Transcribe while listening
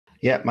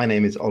Yeah, my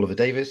name is Oliver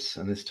Davies,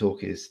 and this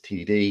talk is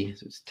TDD.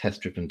 So it's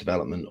test-driven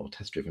development or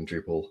test-driven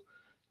Drupal.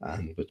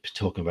 And we're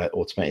talking about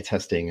automated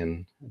testing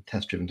and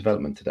test-driven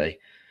development today.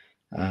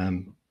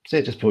 So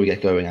yeah, just before we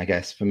get going, I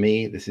guess for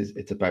me,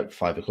 it's about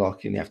 5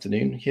 o'clock in the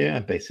afternoon here.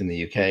 I'm based in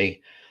the UK.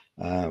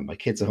 My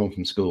kids are home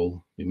from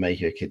school. We may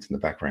hear kids in the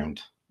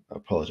background. I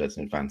apologize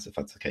in advance if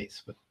that's the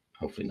case, but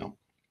hopefully not.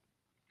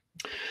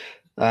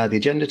 The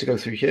agenda to go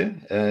through here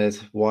is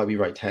why we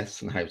write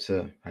tests and how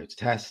to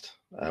test,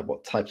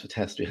 what types of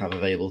tests we have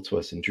available to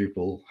us in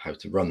Drupal, how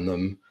to run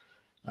them.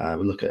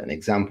 We'll look at an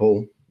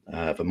example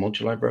of a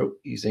module I wrote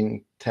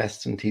using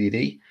tests and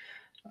TDD.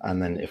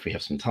 And then if we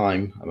have some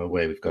time, I'm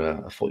aware we've got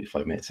a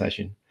 45-minute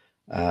session,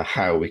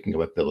 how we can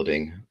go about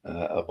building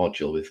a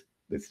module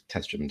with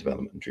test-driven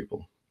development in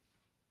Drupal.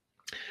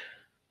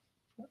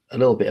 A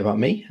little bit about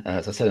me.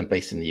 As I said, I'm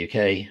based in the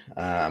UK.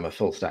 I'm a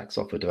full-stack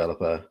software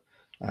developer.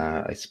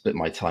 I split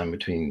my time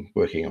between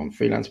working on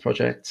freelance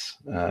projects.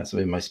 So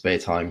in my spare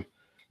time,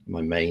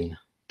 my main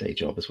day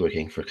job is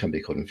working for a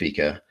company called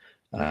Vika.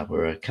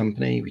 We're a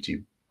company, we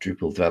do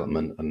Drupal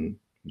development and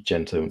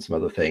Magento and some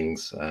other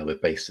things. We're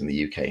based in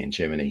the UK and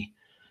Germany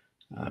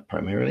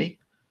primarily.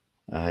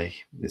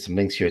 There's some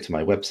links here to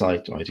my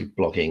website. I do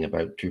blogging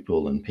about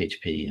Drupal and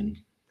PHP and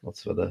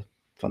lots of other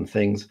fun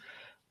things.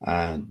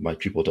 And my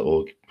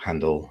Drupal.org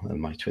handle and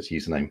my Twitter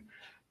username.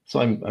 So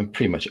I'm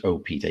pretty much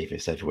OP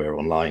Davis everywhere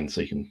online.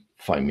 So you can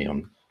find me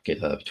on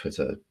GitHub,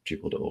 Twitter,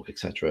 Drupal.org,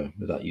 etc.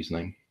 with that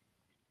username.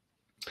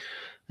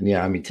 And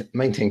yeah, I mean,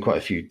 maintain quite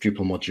a few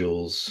Drupal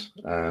modules,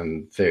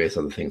 various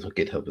other things on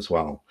GitHub as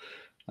well.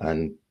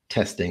 And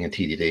testing and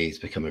TDD has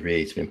become a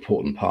really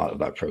important part of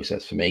that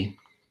process for me.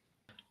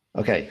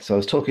 Okay, so I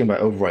was talking about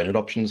overriding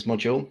options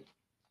module.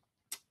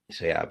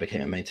 So yeah, I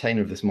became a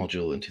maintainer of this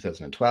module in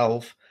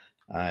 2012.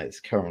 It's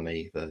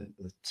currently the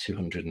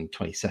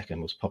 222nd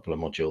most popular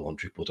module on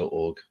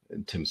Drupal.org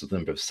in terms of the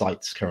number of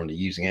sites currently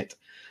using it.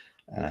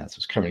 So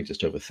it's currently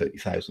just over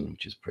 30,000,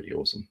 which is pretty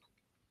awesome.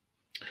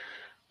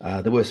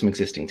 There were some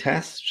existing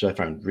tests, which I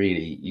found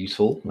really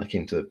useful. I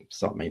came to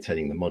start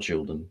maintaining the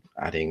module and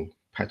adding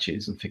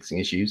patches and fixing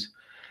issues.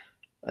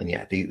 And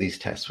yeah, these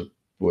tests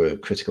were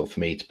critical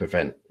for me to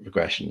prevent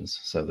regressions.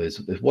 So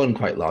there's one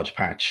quite large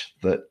patch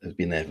that has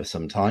been there for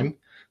some time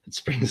that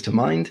springs to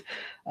mind.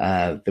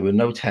 There were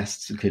no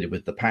tests included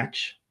with the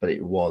patch, but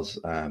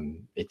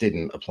it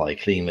didn't apply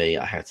cleanly.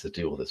 I had to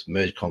do all this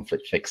merge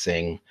conflict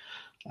fixing,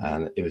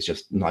 and it was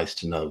just nice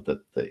to know that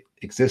the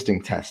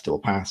existing test still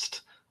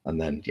passed. And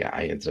then, yeah,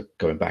 I ended up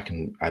going back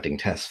and adding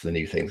tests for the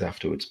new things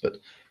afterwards. But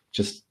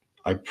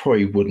I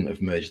probably wouldn't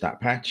have merged that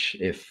patch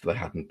if there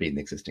hadn't been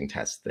the existing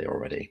tests there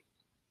already.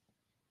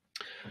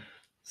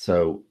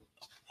 So,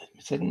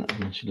 a second,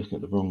 I'm actually looking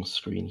at the wrong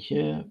screen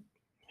here. Let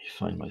me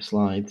find my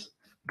slides.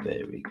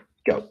 There we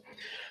go.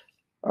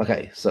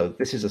 Okay, so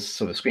this is a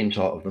sort of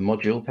screenshot of the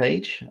module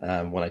page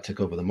when I took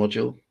over the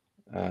module.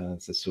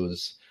 This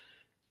was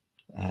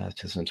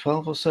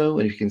 2012 or so,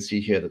 and you can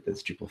see here that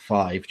there's Drupal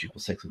 5, Drupal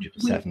 6, and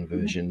Drupal 7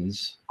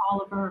 versions.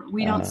 Oliver,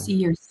 we don't see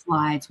your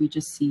slides, we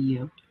just see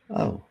you.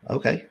 Oh,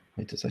 okay.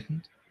 Wait a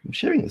second. I'm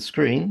sharing the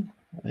screen,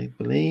 I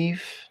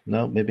believe.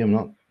 No, maybe I'm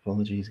not.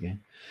 Apologies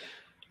again.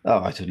 Oh,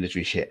 I should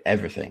literally share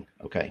everything.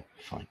 Okay,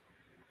 fine.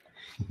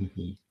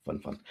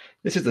 Fun.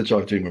 This is the joy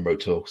of doing remote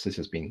talks. This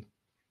has been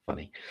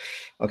funny.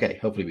 Okay,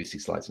 hopefully we see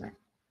slides now.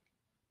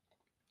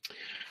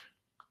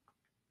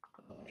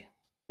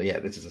 But yeah,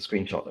 this is a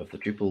screenshot of the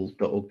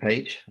Drupal.org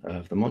page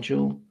of the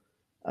module.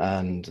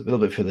 And a little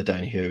bit further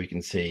down here, we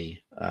can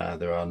see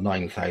there are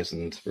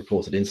 9,000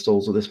 reported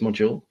installs of this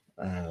module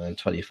and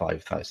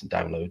 25,000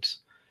 downloads.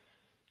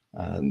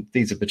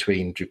 These are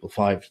between Drupal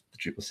 5,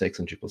 Drupal 6,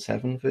 and Drupal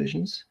 7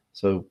 versions.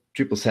 So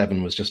Drupal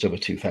 7 was just over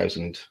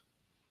 2,000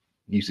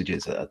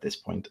 usages at this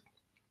point.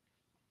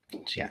 So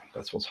yeah,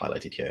 that's what's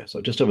highlighted here.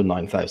 So just over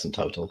 9,000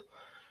 total.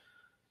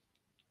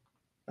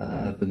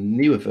 The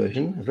newer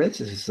version of this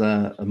is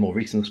a more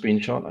recent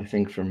screenshot, I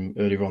think, from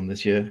earlier on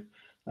this year.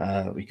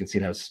 We can see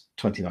now it's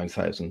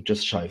 29,000,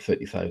 just shy of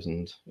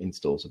 30,000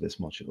 installs of this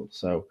module.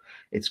 So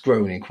it's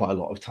grown in quite a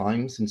lot of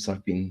time since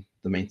I've been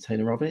the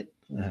maintainer of it.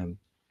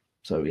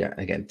 So yeah,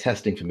 again,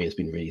 testing for me has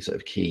been really sort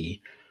of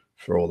key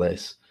for all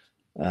this.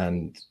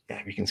 And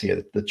yeah, we can see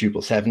that the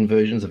Drupal 7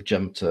 versions have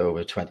jumped to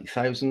over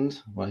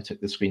 20,000 when I took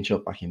the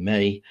screenshot back in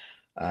May.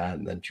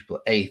 And then Drupal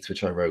 8,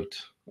 which I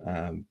wrote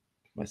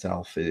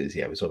myself,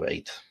 it was over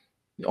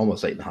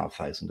almost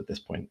 8,500 at this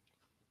point.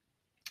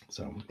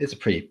 So it's a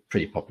pretty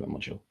popular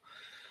module.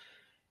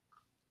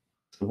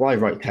 So why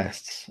write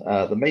tests?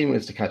 The main one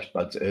is to catch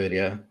bugs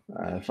earlier.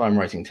 If I'm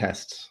writing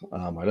tests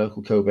on my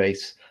local code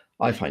base,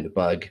 I find a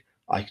bug,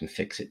 I can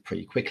fix it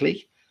pretty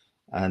quickly.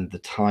 And the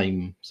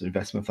time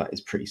investment for that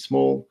is pretty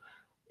small.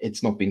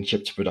 It's not being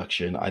shipped to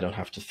production. I don't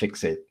have to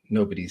fix it.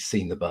 Nobody's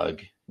seen the bug.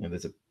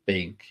 There's a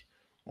big,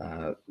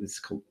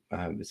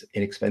 it's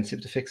inexpensive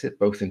to fix it,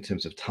 both in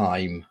terms of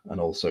time and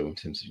also in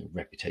terms of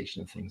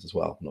reputation and things as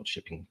well, not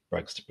shipping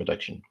bugs to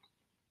production.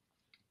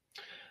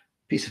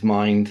 Peace of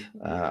mind,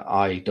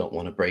 I don't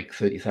want to break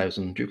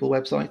 30,000 Drupal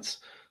websites.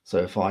 So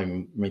if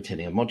I'm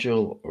maintaining a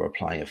module or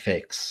applying a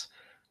fix,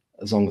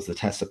 as long as the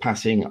tests are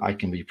passing, I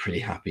can be pretty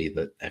happy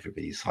that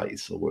everybody's site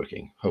is still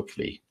working,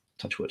 hopefully,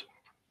 touch wood.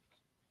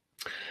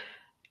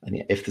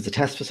 And if there's a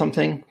test for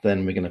something,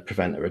 then we're going to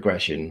prevent a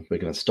regression. We're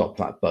going to stop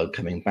that bug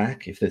coming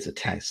back if there's a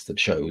test that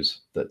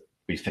shows that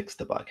we fixed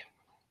the bug.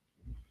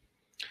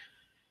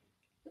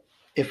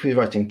 If we're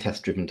writing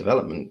test-driven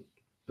development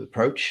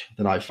approach,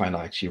 then I find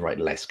I actually write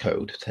less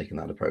code taking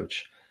that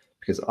approach,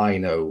 because I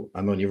know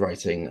I'm only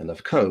writing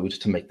enough code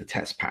to make the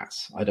test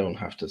pass. I don't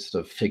have to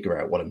sort of figure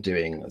out what I'm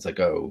doing as I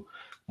go.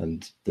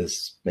 And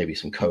there's maybe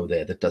some code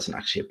there that doesn't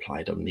actually apply.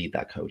 I don't need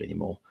that code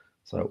anymore.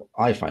 So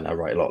I find I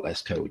write a lot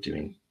less code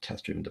doing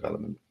test-driven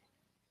development.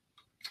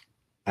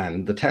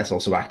 And the tests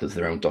also act as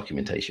their own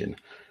documentation.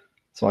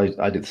 So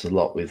I do this a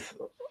lot with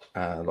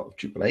a lot of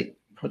Drupal 8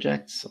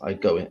 projects. I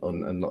go in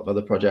on a lot of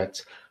other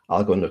projects.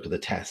 I'll go and look at the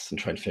tests and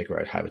try and figure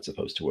out how it's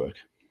supposed to work.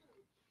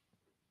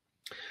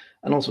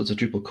 And also it's a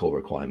Drupal core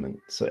requirement.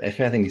 So if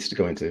anything needs to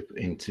go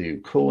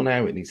into core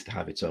now, it needs to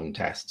have its own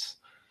tests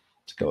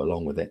to go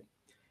along with it.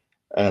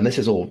 And this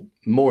is all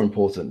more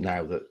important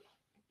now that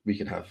we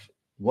can have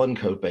one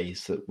code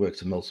base that works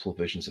with multiple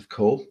versions of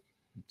core.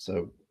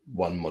 So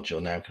one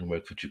module now can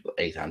work for Drupal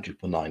 8 and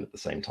Drupal 9 at the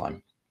same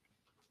time,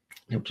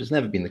 which has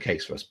never been the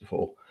case for us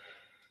before.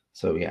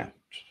 So yeah,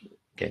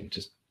 again,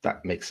 just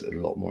that makes it a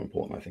lot more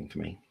important, I think, for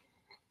me.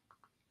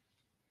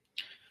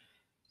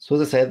 So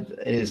as I said,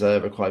 it is a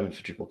requirement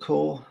for Drupal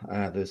core.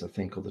 There's a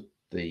thing called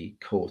the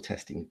core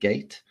testing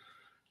gate,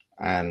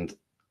 and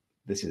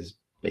this is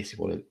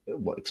basically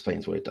what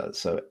explains what it does.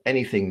 So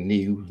anything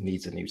new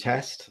needs a new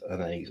test,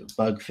 and any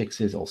bug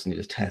fixes also need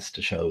a test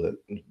to show that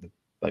the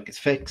bug is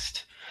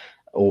fixed,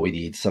 or we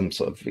need some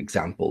sort of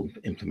example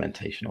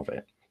implementation of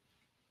it.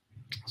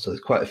 So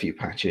there's quite a few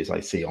patches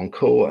I see on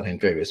core, and in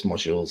various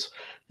modules,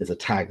 there's a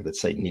tag that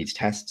say needs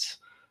tests,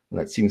 and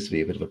that seems to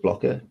be a bit of a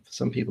blocker for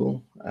some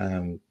people,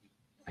 I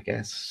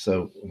guess.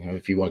 So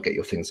if you want to get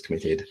your things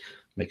committed,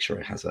 make sure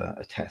it has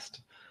a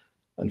test.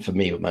 And for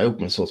me, with my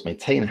open source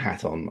maintainer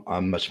hat on,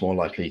 I'm much more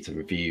likely to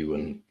review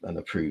and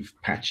approve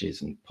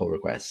patches and pull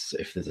requests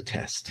if there's a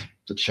test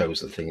that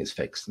shows the thing is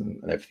fixed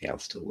and everything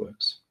else still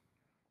works.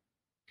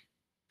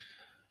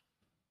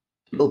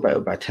 A little bit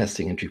about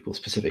testing in Drupal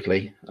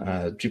specifically.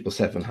 Drupal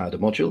 7 had a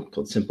module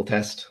called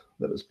SimpleTest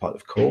that was part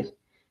of core.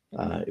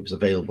 It was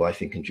available, I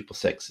think, in Drupal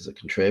 6 as a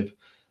contrib,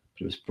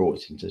 but it was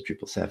brought into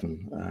Drupal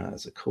 7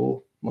 as a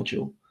core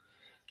module.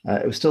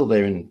 It was still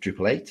there in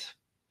Drupal 8,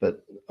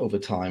 but over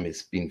time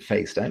it's been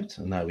phased out,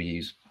 and now we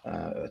use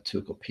a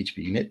tool called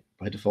PHPUnit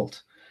by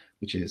default,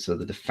 which is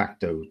the de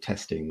facto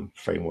testing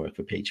framework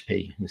for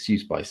PHP. And it's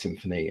used by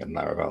Symfony and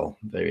Laravel,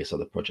 various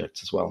other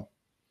projects as well.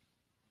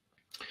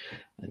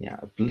 And yeah,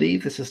 I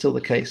believe this is still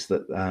the case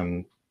that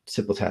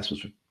SimpleTest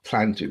was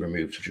planned to be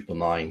removed for Drupal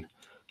 9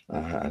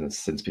 and it's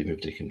since been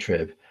moved to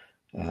contrib.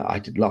 I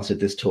last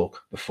did this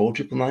talk before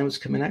Drupal 9 was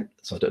coming out,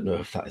 so I don't know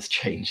if that has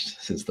changed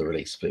since the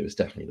release, but it was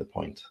definitely the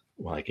point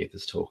when I gave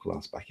this talk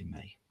last back in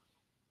May.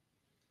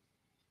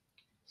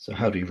 So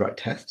how do you write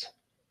tests?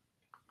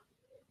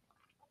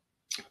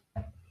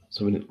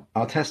 So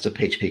our tests are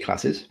PHP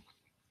classes,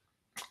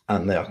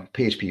 and they are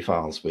PHP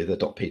files with a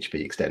 .php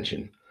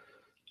extension.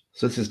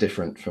 So this is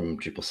different from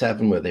Drupal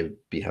 7, where they would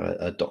have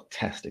a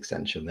 .test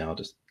extension. They are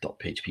just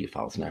 .php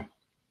files now.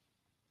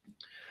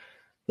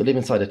 They live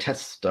inside a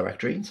test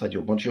directory inside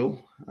your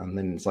module, and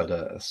then inside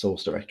a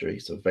source directory.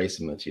 So very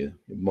similar to your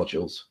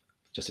modules,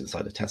 just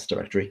inside a test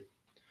directory.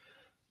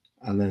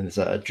 And then there's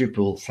a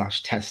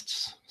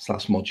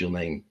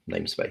Drupal/tests/module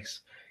namespace.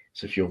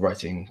 So if you're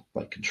writing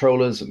like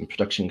controllers and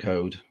production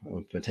code or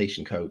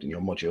implementation code in your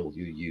module,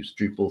 you use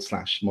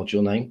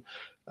Drupal/module name.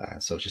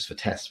 So just for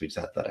tests, we just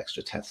add that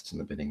extra test in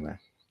the beginning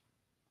there.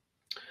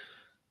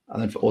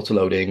 And then for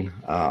autoloading,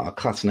 our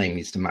class name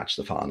needs to match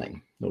the file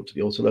name in order to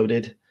be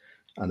autoloaded.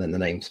 And then the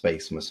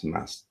namespace must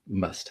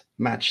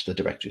match the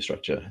directory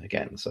structure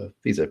again. So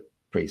these are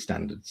pretty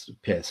standard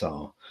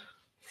PSR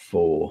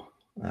 4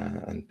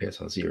 and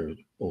PSR 0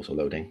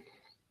 autoloading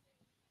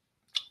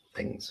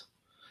things.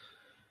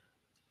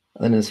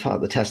 And then as far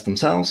as the tests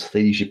themselves,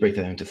 they usually break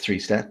down into 3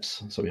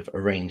 steps. So we have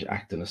arrange,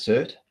 act, and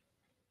assert.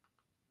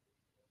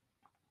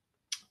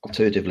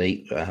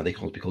 Alternatively, they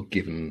can also be called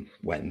given,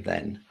 when,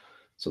 then.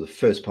 So the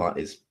first part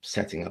is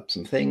setting up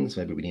some things.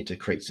 Maybe we need to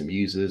create some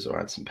users or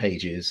add some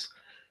pages.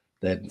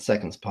 Then the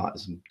second part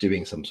is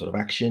doing some sort of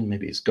action.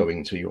 Maybe it's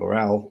going to a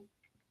URL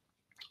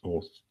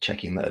or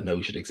checking that a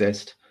node should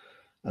exist.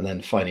 And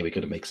then finally, we're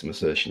going to make some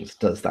assertions.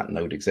 Does that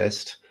node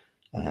exist?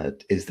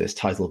 Is this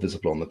title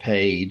visible on the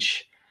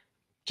page?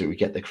 Do we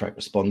get the correct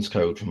response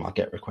code from our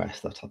GET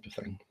request? That type of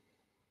thing.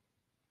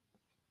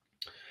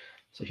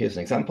 So here's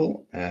an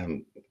example.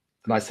 The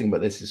nice thing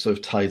about this is sort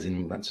of ties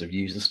in that sort of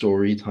user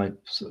story type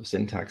sort of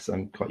syntax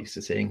I'm quite used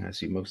to seeing. I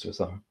assume most of us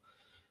are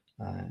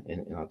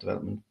in our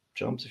development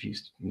jobs if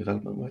used in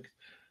development work.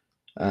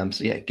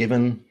 So yeah,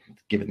 given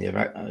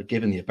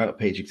the about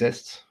page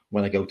exists,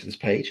 when I go to this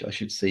page, I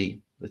should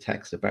see the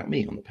text about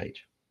me on the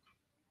page.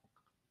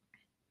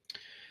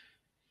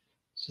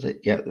 So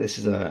yeah, this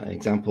is an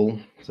example.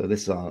 So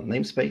this is our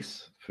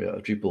namespace for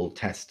Drupal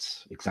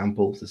tests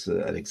examples. This is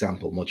an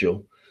example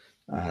module,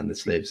 and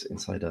this lives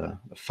inside a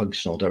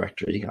functional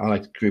directory. I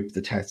like to group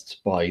the tests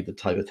by the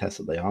type of test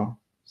that they are.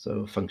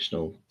 So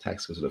functional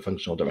text goes to the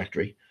functional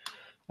directory,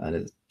 and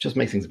it just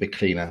makes things a bit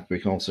cleaner. We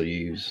can also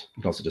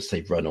just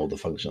say run all the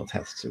functional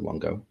tests in one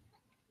go.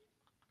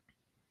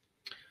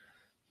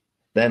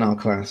 Then our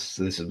class,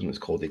 so this is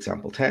called the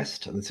example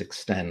test, and this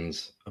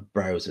extends a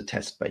browser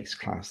test-based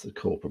class that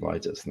core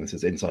provides us, and this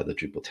is inside the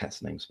Drupal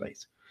test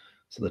namespace.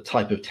 So the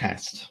type of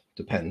test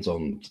depends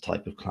on the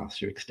type of class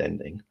you're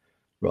extending,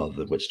 rather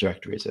than which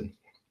directory it's in.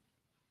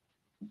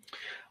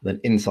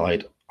 Then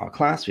inside our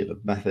class, we have a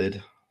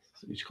method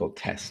which is called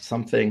test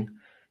something,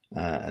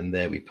 and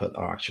there we put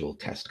our actual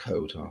test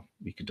code, or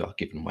we could do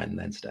given when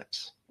then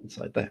steps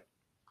inside there.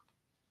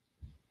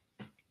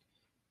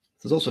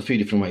 There's also a few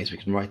different ways we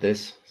can write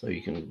this. So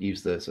you can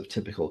use the sort of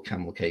typical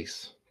camel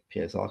case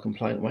PSR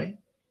compliant way,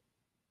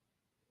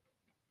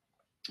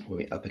 where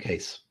we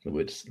uppercase the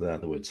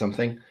word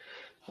something.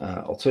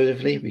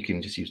 Alternatively, we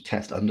can just use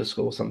test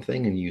underscore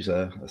something and use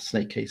a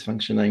snake case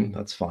function name.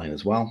 That's fine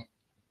as well.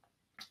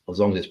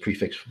 As long as it's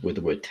prefixed with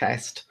the word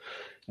test,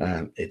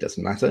 it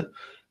doesn't matter.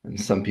 And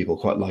some people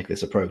quite like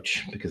this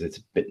approach because it's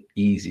a bit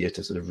easier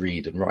to sort of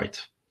read and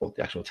write what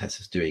the actual test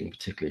is doing,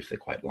 particularly if they're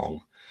quite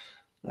long.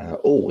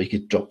 Or we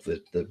could drop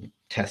the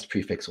test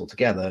prefix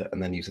altogether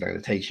and then use an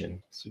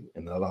annotation. So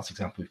in the last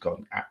example, we've got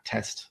an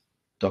 @test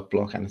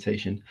block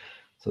annotation.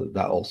 So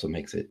that also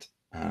makes it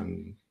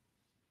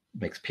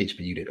makes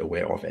PHPUnit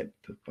aware of it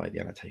by the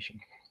annotation.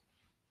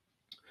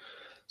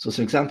 So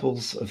some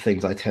examples of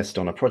things I test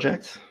on a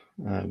project,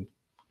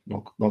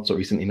 not so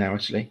recently now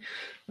actually.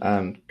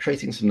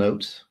 Creating some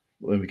nodes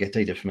when we get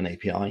data from an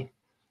API,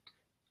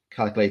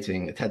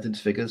 calculating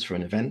attendance figures for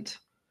an event,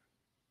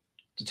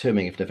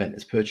 determining if an event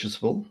is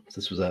purchasable.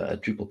 So this was a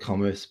Drupal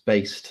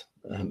commerce-based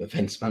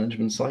events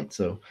management site,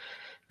 so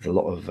there's a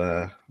lot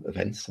of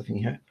events, I think,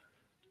 here.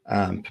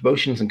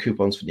 Promotions and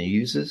coupons for new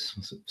users.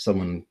 So if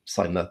someone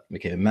signed up,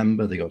 became a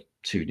member, they got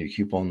 2 new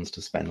coupons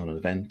to spend on an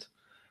event.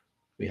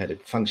 We had a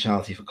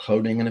functionality for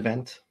cloning an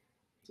event,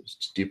 so it's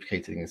just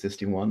duplicating an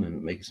existing one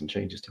and making some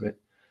changes to it.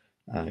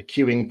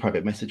 Queuing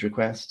private message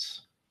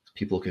requests.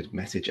 People could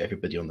message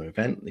everybody on their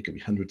event. There could be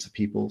hundreds of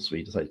people, so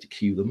we decided to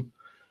queue them.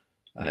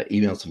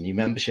 Email some new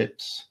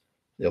memberships.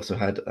 They also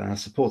had a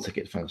support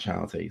ticket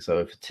functionality. So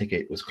if a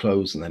ticket was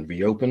closed and then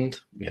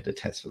reopened, we had to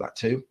test for that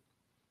too.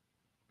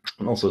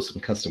 And also some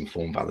custom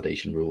form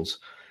validation rules.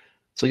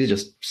 So these are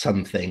just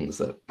some things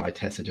that I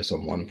tested just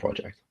on one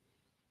project.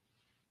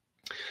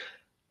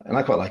 And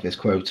I quite like this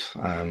quote.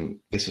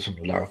 This is from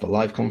the Laravel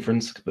Live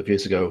conference a couple of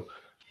years ago.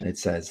 And it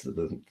says that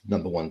the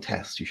 #1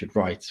 test you should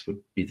write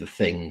would be the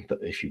thing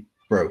that if you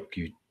broke,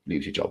 you'd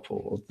lose your job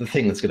for, or the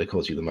thing that's going to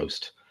cause you the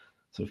most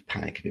sort of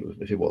panic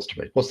if it was to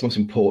break. What's the most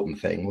important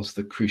thing? What's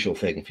the crucial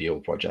thing for your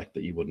project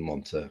that you wouldn't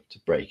want to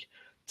break?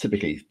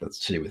 Typically, that's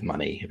to do with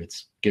money. If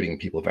it's giving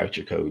people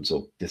voucher codes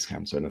or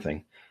discounts or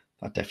anything,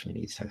 that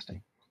definitely needs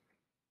testing.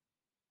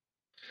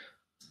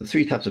 So the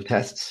 3 types of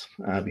tests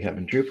we have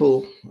in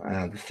Drupal.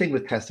 The thing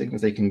with testing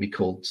is they can be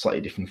called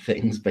slightly different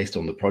things based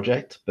on the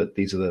project, but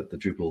these are the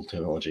Drupal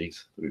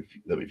terminologies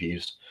that we've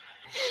used.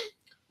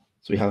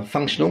 So we have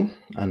functional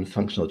and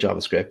functional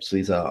JavaScript. So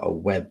these are a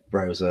web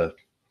browser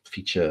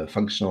feature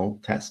functional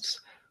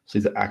tests. So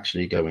these are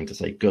actually going to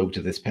say, go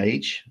to this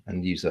page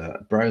and use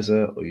a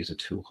browser or use a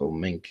tool called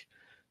Mink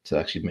to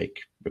actually make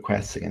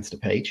requests against a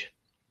page.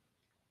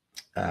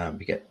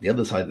 We get the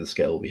other side of the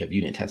scale, we have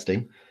unit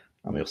testing,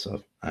 and we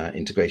also have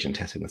integration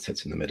testing that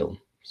sits in the middle.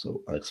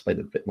 So I'll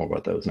explain a bit more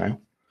about those now.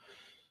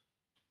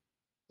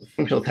 The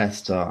functional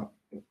tests are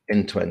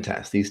end-to-end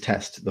tests. These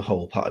test the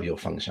whole part of your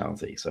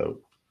functionality.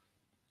 So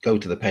go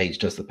to the page,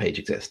 does the page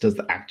exist? Does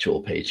the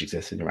actual page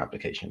exist in your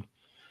application?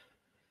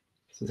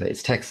 So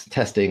it's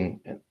testing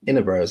in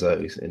a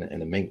browser,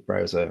 in a Mink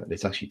browser.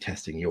 It's actually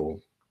testing your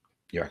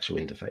actual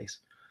interface.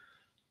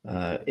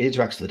 It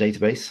interacts with the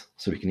database,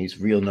 so we can use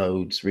real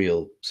nodes,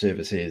 real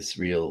services,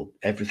 real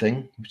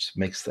everything, which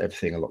makes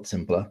everything a lot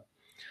simpler.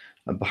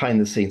 And behind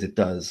the scenes, it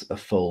does a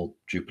full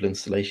Drupal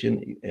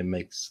installation.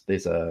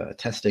 There's a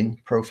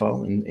testing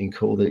profile in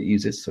core that it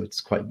uses, so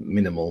it's quite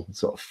minimal,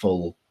 sort of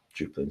full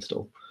Drupal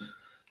install.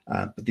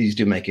 But these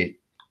do make it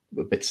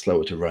a bit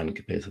slower to run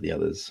compared to the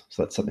others,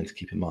 so that's something to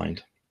keep in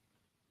mind.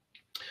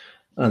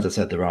 As I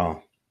said, there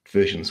are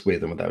versions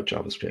with and without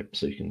JavaScript,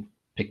 so you can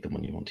pick the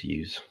one you want to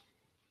use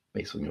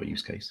based on your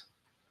use case.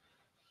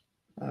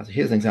 So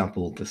here's an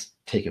example that's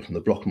taken from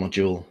the block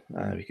module.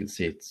 You can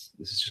see this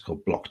is just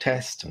called block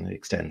test, and it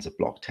extends a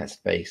block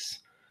test base.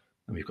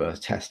 And we've got a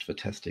test for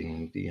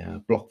testing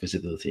the block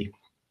visibility.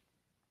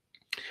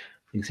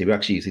 You can see we're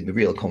actually using the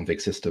real config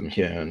system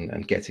here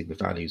and getting the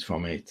values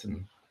from it,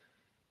 and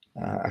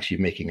actually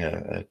making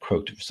a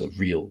quote of sort of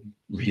real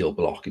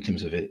block in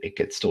terms of it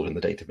gets stored in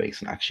the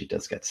database and actually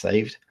does get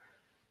saved.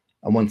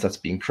 And once that's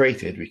been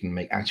created, we can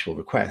make actual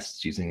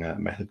requests using a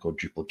method called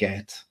Drupal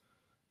get,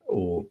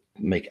 or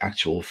make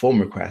actual form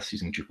requests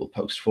using Drupal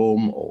post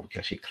form, or we can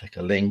actually click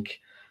a link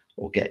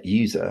or get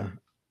user.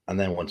 And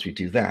then once we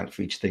do that,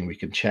 for each thing we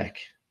can check,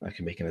 I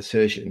can make an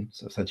assertion.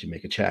 So essentially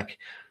make a check.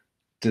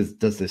 Does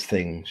this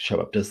thing show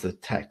up? Does the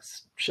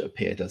text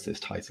appear? Does this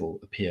title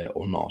appear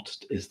or not?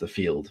 Is the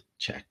field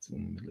checked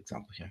in the middle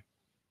example here?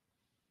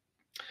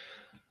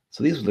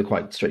 So these are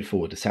quite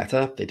straightforward to set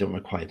up. They don't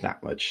require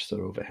that much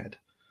sort of overhead.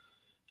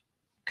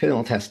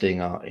 Kernel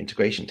testing are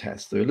integration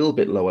tests. They're a little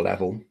bit lower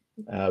level.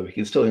 We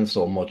can still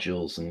install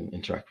modules and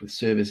interact with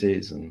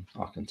services and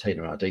our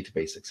container, our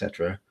database,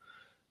 etc.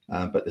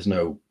 But there's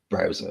no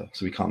browser,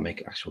 so we can't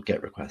make actual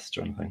GET requests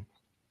or anything.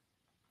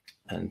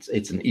 And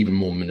it's an even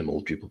more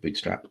minimal Drupal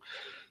bootstrap.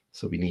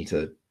 So we need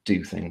to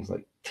do things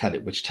like tell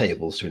it which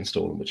tables to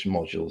install and which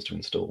modules to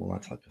install,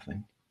 that type of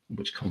thing, and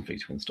which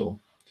config to install.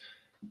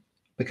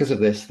 Because of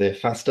this, they're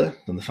faster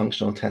than the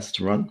functional tests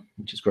to run,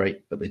 which is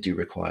great, but they do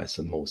require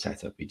some more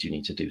setup. We do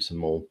need to do some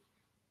more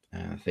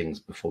things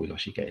before we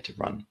actually get it to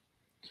run.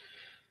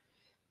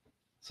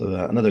 So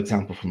another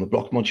example from the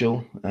block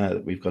module,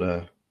 we've got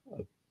a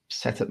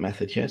setup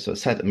method here. So a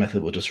setup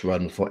method will just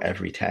run for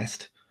every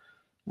test.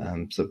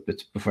 So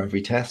before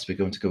every test, we're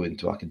going to go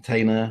into our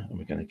container and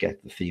we're going to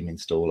get the theme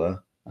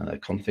installer and a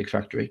config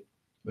factory.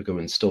 We're going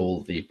to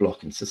install the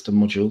block and system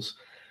modules.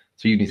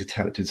 So you need to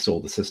tell it to install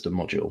the system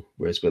module,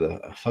 whereas with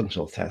a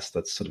functional test,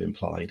 that's sort of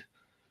implied.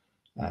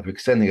 We're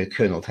extending a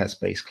kernel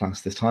test-based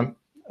class this time,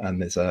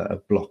 and there's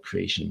a block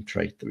creation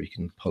trait that we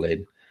can pull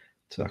in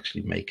to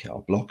actually make our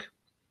block.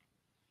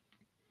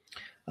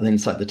 And then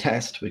inside the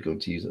test, we're going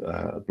to use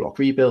a block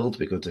rebuild.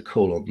 We're going to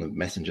call on the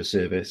messenger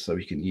service, so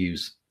we can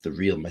use the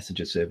real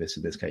messenger service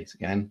in this case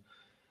again,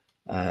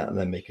 and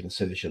then make an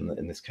assertion that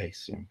in this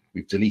case,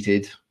 we've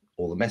deleted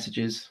all the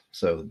messages.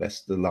 So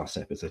the last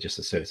step is just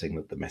asserting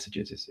that the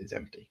messages is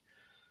empty.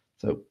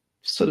 So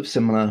sort of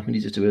similar. We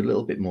need to do a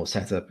little bit more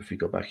setup. If we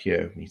go back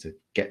here, we need to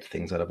get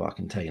things out of our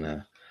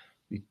container.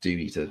 We do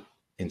need to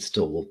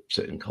install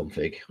certain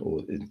config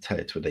or tell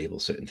it to enable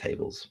certain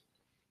tables.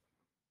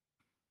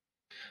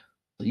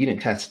 The unit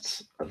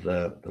tests are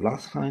the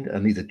last kind,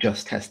 and these are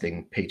just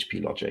testing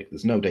PHP logic.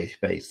 There's no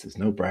database, there's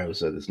no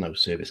browser, there's no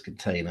service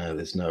container,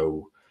 there's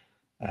no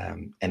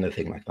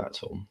anything like that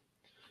at all.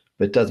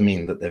 But it does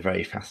mean that they're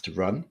very fast to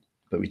run,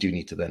 but we do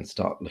need to then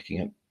start looking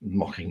at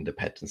mocking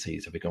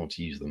dependencies if we're going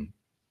to use them.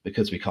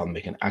 Because we can't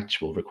make an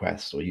actual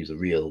request or use a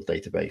real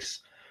database,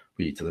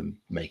 we need to then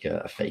make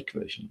a fake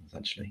version,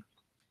 essentially.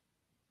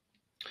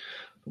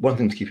 But one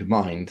thing to keep in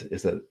mind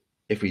is that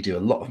if we do a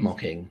lot of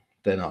mocking,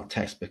 then our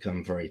tests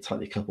become very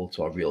tightly coupled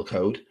to our real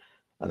code,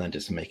 and then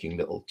just making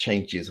little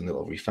changes and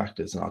little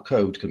refactors in our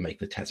code can make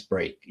the test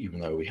break, even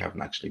though we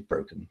haven't actually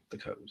broken the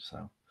code.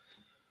 So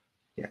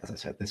yeah, as I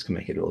said, this can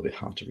make it a little bit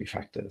hard to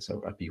refactor.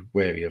 So I'd be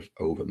wary of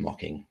over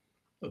mocking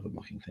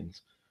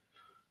things.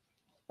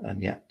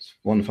 And yeah,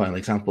 one final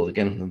example,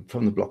 again,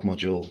 from the block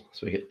module.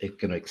 So we're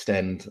going to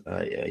extend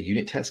a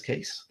unit test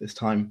case this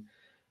time.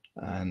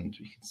 And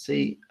you can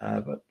see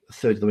about a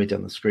third of the way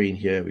down the screen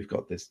here, we've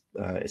got this,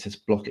 it says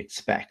block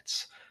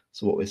expects.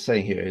 So what we're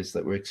saying here is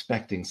that we're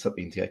expecting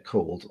something to get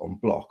called on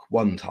block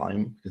one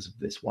time because of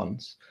this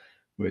once.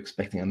 We're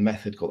expecting a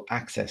method called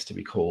access to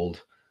be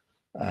called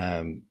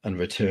and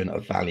return a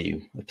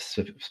value, a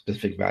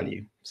specific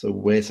value. So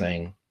we're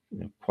saying,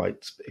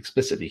 quite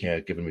explicitly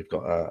here, given we've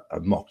got a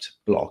mocked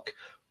block,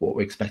 what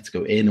we expect to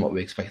go in and what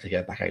we expect to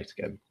get back out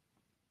again.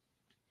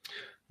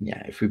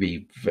 Yeah, if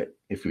we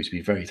were to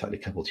be very tightly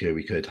coupled here,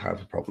 we could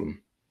have a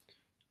problem.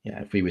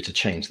 Yeah, if we were to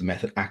change the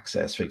method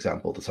access, for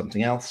example, to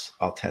something else,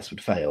 our test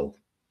would fail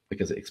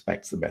because it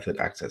expects the method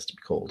access to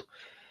be called,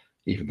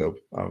 even though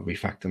our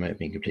refactor may have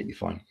been completely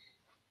fine.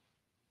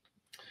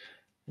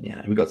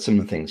 Yeah, we've got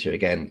similar things here.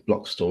 Again,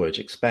 block storage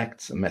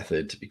expects a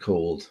method to be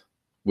called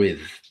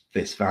with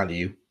this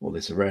value or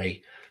this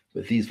array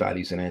with these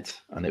values in it,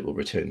 and it will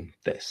return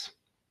this.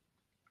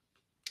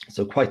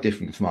 So quite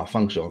different from our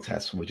functional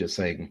test, when we're just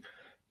saying,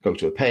 go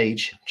to a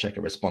page, check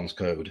a response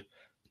code,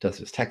 does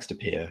this text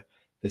appear?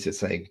 This is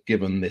saying,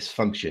 given this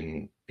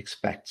function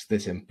expects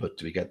this input,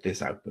 do we get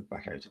this output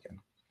back out again?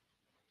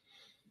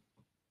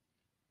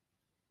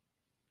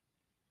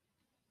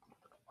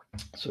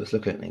 So let's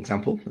look at an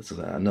example. This is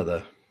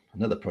another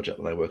project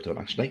that I worked on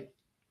actually.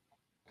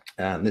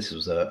 And this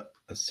was a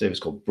service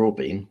called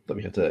Broadbean that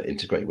we had to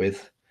integrate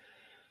with,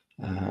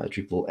 a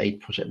Drupal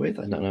 8 project with.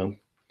 I don't know.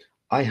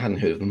 I hadn't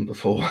heard of them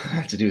before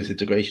to do this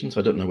integration, so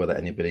I don't know whether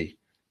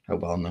how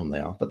well known they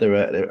are, but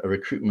they're a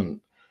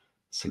recruitment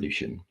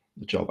solution,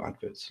 a job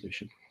advert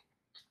solution.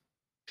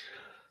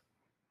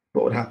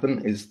 What would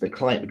happen is the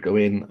client would go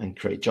in and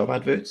create job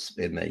adverts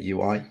in their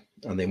UI,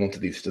 and they wanted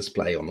these to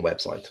display on the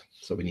website.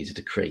 So we needed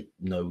to create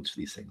nodes for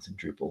these things in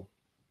Drupal.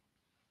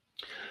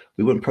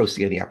 We weren't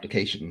posting any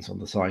applications on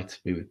the site.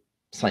 We were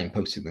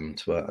signposting them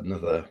to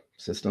another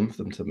system for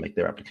them to make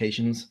their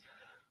applications,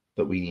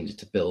 but we needed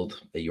to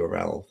build a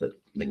URL that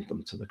linked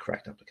them to the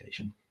correct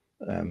application,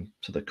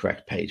 to the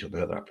correct page on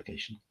the other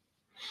application.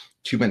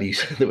 Too many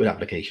use the word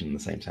application in the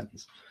same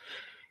sentence.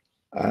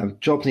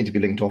 Jobs need to be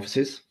linked to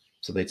offices.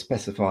 So they'd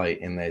specify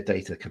in their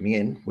data coming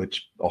in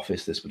which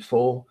office this would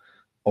fall.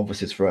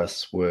 obvious for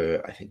us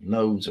were, I think,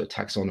 nodes or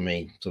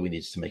taxonomy. So we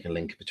needed to make a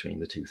link between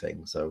the two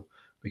things. So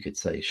we could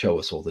say, show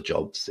us all the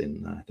jobs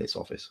in this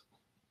office.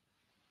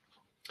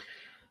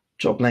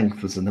 Job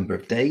length was the number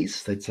of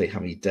days. They'd say how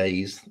many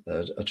days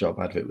a job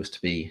advert was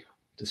to be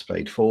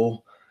displayed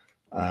for.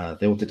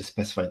 They wanted to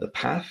specify the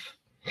path.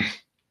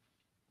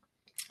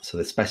 So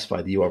they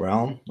specify the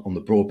URL on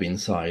the Broadbean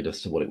side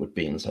as to what it would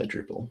be inside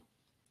Drupal.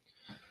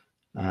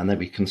 And then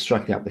we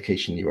construct the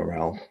application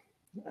URL.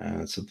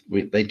 So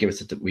they'd give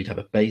us we'd have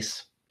a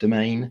base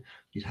domain.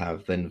 You'd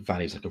have then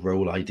values like a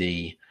role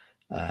ID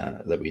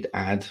that we'd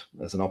add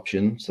as an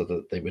option so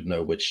that they would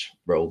know which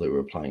role they were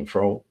applying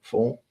for.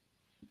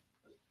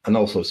 And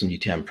also some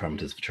UTM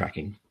parameters for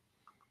tracking.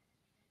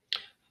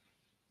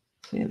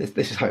 So yeah,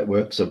 this is how it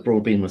works. So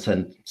Broadbean will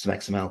send some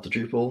XML to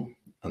Drupal,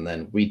 and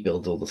then we'd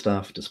build all the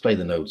stuff, display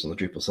the nodes on the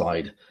Drupal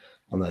side,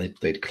 and then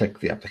they'd click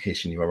the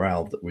application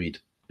URL that we'd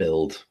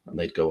build, and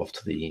they'd go off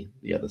to the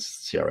other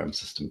CRM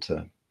system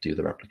to do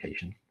their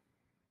application.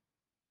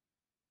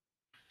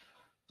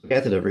 We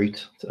added a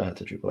route to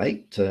Drupal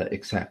 8 to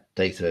accept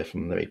data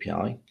from their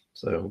API.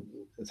 So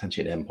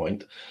essentially an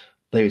endpoint.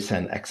 They would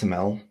send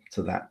XML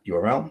to that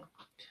URL,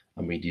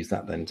 and we'd use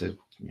that then to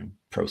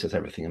process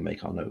everything and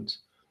make our nodes.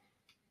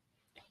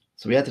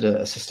 So we added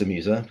a system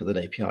user with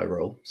an API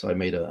role. So I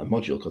made a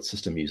module called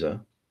system user,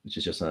 which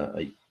is just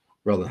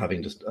rather than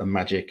having just a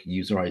magic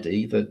user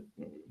ID that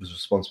was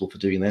responsible for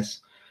doing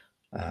this.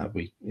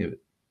 We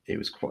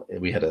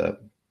had a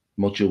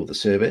module with a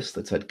service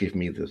that said, give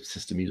me the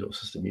system user or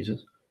system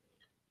users.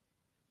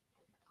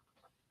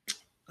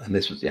 And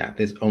this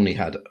only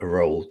had a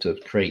role to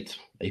create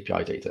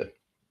API data.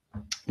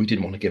 We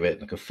didn't want to give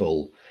it like a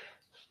full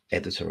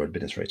editor or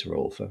administrator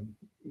role for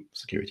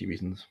security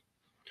reasons.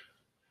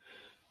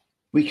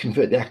 We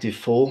convert the active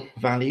for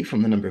value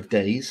from the number of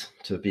days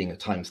to being a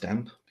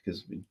timestamp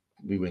because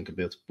we weren't going to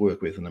be able to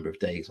work with the number of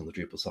days on the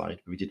Drupal side.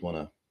 But we did want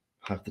to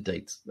have the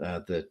dates,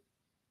 the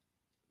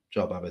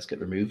job hours get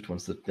removed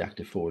once the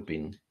active for had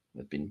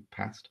been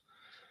passed.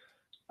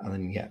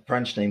 And then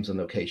branch names and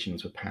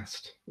locations were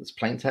passed as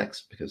plain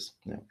text because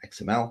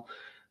XML,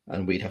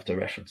 and we'd have to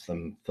reference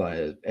them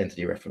via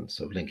entity reference,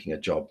 so linking a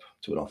job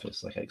to an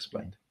office, like I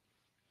explained.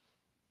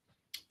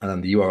 And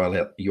then the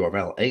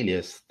URL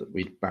alias that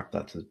we'd map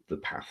that to the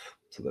path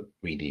so that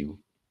we knew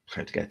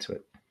how to get to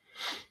it.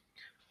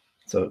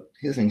 So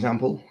here's an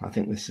example. I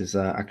think this is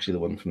actually the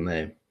one from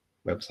their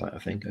website, I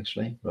think,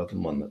 actually, rather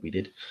than one that we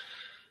did.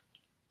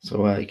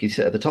 So you can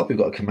see at the top, we've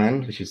got a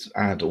command, which is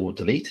add or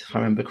delete, if I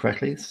remember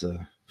correctly. It's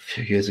a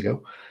few years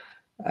ago.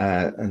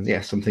 And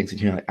some things in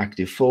here like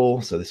active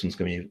for. So this one's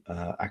going to be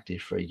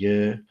active for a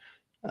year.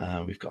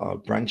 We've got our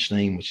branch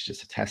name, which is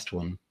just a test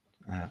one.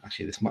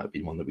 Actually, this might have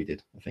been one that we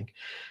did, I think.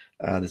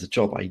 There's a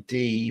job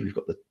ID. We've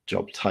got the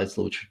job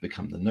title, which would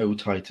become the node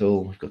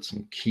title. We've got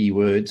some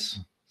keywords.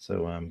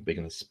 So we're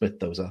going to split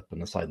those up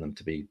and assign them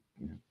to be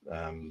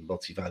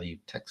multi-value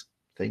text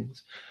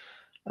things.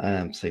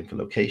 Same for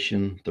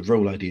location. The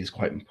role ID is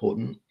quite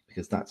important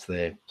because that's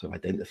their sort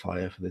of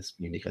identifier for this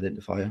unique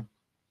identifier.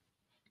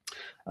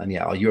 And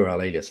our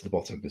URL alias at the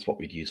bottom is what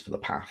we'd use for the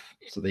path.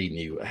 So they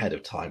knew ahead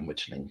of time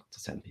which link to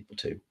send people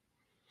to.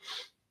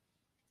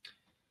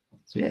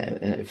 So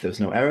if there was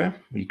no error,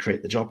 we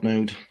create the job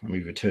node and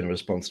we return a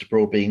response to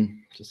Broadbean,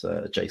 just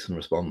a JSON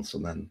response,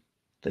 and then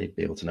they'd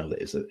be able to know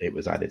that it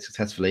was added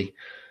successfully.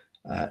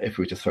 If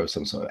we were to throw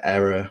some sort of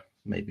error,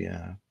 maybe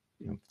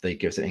they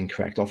give us an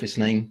incorrect office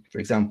name, for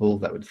example,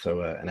 that would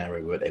throw an error.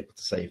 We weren't able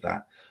to save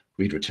that.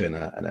 We'd return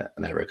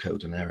an error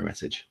code, an error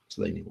message,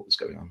 so they knew what was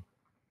going on.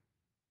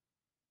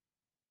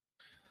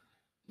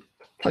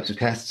 Types of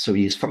tests. So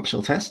we use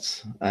functional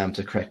tests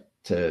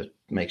to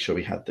make sure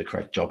we had the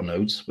correct job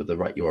nodes with the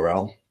right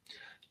URL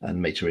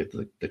and make sure we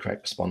had the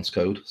correct response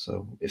code.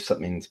 So if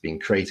something's being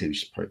created, we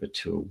should probably put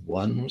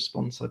 201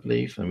 response, I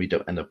believe, and we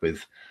don't end up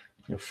with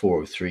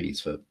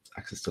 403s for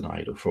access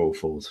denied or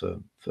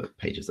 404s for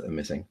pages that are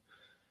missing.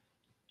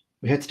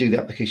 We had to do the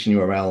application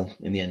URL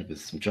in the end with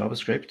some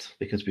JavaScript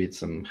because we had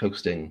some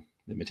hosting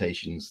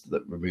limitations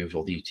that removed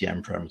all the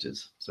UTM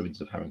parameters. So we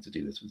ended up having to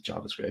do this with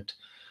JavaScript,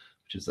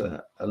 which is I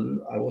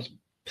wasn't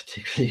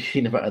particularly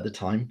keen about at the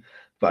time,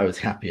 but I was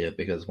happier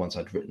because once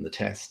I'd written the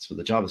tests for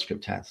the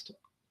JavaScript test,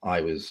 I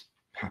was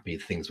happy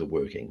things were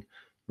working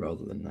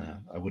rather than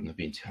I wouldn't have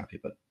been too happy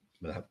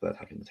without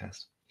having the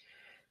test.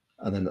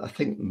 And then I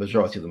think the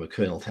majority of them are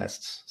kernel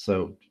tests.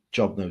 So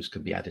job nodes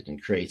could be added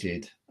and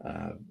created.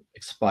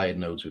 Expired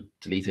nodes were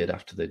deleted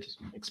after they'd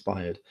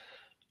expired.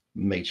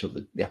 Made sure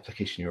that the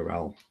application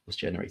URL was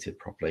generated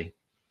properly,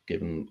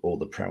 given all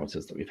the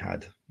parameters that we've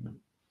had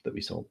that we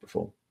saw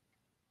before.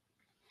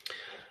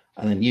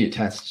 And then unit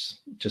tests,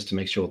 just to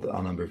make sure that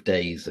our number of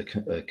days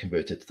are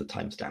converted to the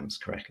timestamps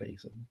correctly.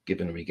 So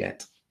given we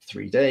get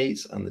 3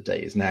 days and the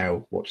day is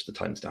now, what should the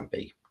timestamp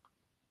be?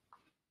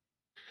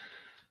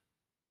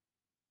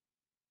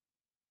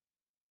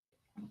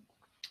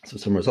 So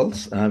some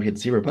results, we had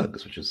 0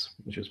 bugs, which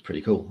was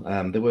pretty cool.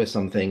 There were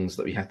some things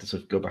that we had to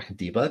sort of go back and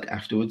debug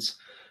afterwards,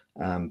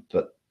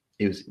 but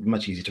it was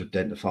much easier to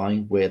identify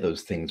where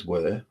those things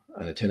were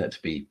and it turned out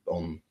to be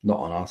not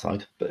on our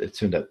side, but it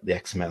turned out the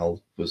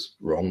XML was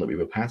wrong that we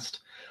were passed.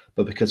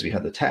 But because we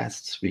had the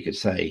tests, we could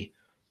say,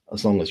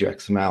 as long as your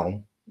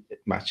XML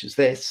matches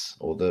this,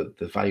 or the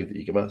value that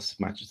you give us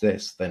matches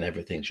this, then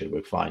everything should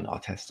work fine. Our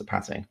tests are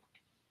passing.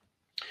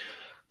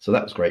 So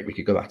that was great. We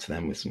could go back to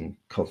them with some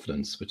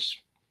confidence,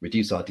 which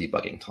reduced our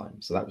debugging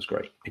time. So that was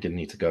great. We didn't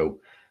need to go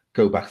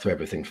back through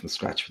everything from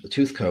scratch with the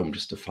tooth comb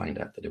just to find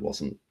out that it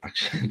wasn't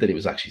actually that it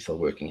was actually still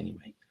working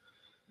anyway.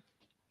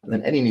 And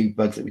then any new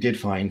bugs that we did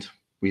find,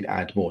 we'd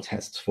add more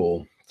tests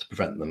for to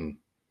prevent them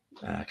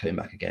coming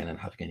back again and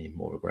having any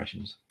more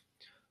regressions.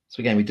 So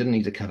again, we didn't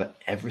need to cover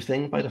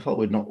everything by default.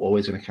 We're not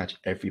always going to catch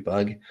every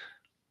bug,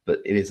 but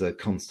it is a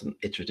constant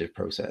iterative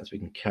process. We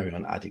can carry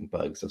on adding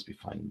bugs as we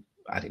find,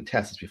 adding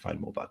tests as we find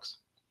more bugs.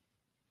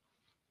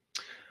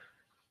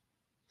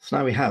 So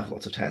now we have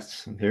lots of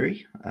tests in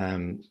theory.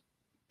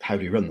 How do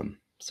we run them?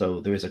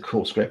 So there is a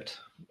core script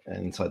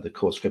inside the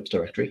core scripts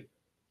directory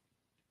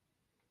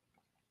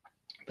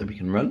that we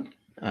can run,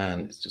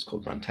 and it's just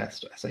called run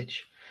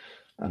test.sh.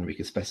 And we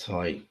can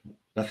specify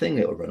nothing,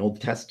 it will run all the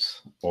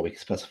tests, or we can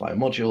specify a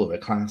module or a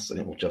class, and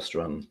it will just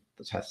run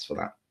the tests for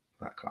that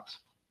class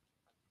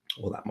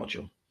or that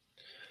module.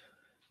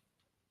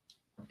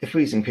 If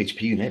we're using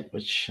PHPUnit,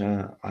 which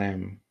I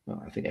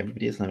think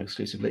everybody is now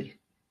exclusively,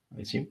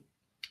 I assume,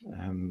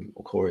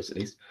 or core is at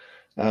least,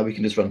 we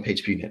can just run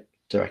PHPUnit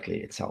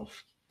directly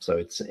itself. So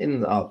it's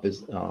in our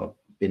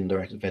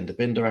vendor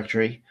bin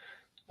directory.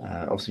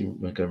 Obviously,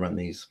 we're going to run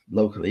these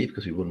locally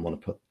because we wouldn't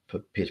want to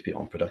put PHP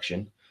on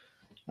production.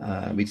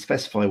 We'd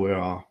specify where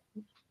our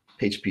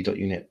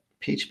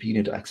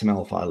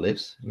PHPUnit.xml file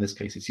lives. In this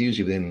case, it's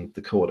usually within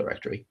the core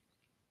directory.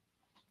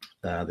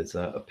 There's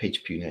a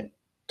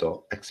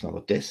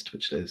PHPUnit.xml dist,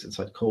 which lives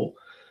inside core.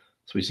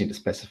 So we just need to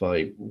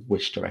specify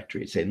which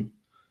directory it's in.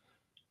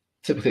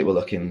 Typically, it will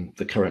look in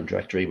the current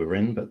directory we're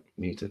in, but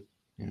we need to,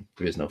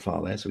 there is no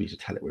file there, so we need to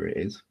tell it where it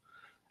is.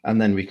 And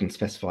then we can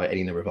specify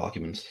any number of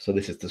arguments. So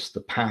this is just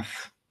the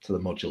path to the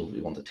module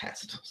we want to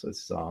test. So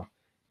this is our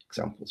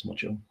examples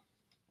module.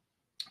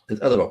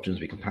 There's other options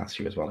we can pass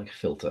here as well, like a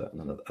filter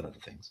and other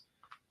things,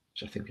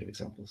 which I think we have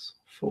examples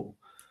for.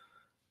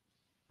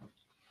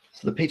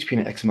 So the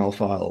PHPUnit XML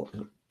file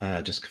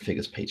just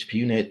configures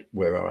PHPUnit,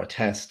 where are our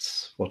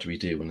tests, what do we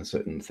do when a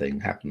certain thing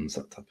happens,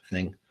 that type of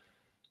thing.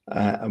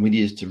 And we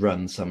need to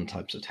run some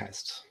types of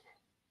tests.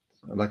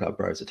 Like our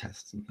browser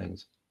tests and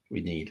things,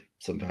 we need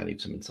some value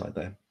from inside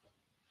there.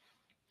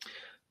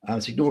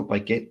 It's ignored by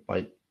Git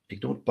by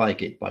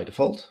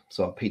default.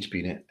 So our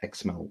PHPUnit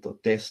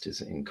XML.dist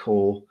is in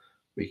core.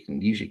 We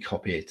can usually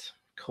copy it,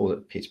 call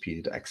it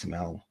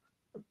PHP.xml,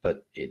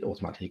 but it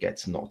automatically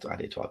gets not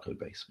added to our code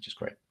base, which is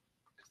great.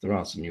 Because there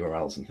are some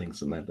URLs and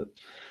things in there that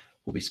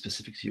will be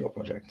specific to your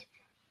project.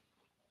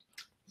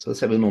 So let's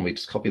say we'll normally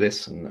just copy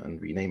this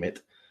and rename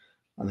it.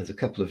 And there's a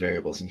couple of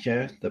variables in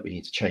here that we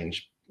need to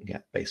change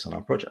based on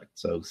our project.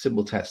 So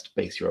SimpleTest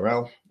base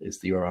URL is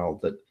the URL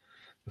that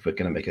if we're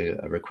going to make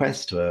a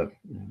request to a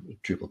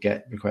Drupal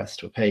get request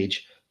to a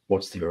page,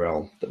 what's the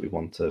URL that we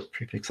want to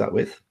prefix that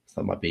with? So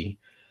that might be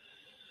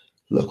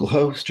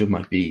localhost, or it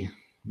might be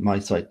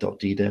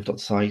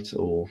mysite.ddev.site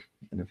or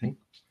anything.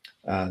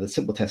 The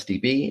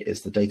SimpleTest DB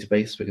is the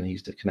database we're going to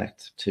use to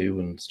connect to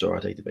and store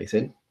our database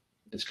in.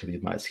 This could be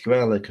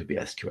MySQL, it could be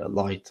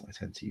SQLite. I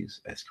tend to use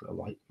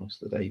SQLite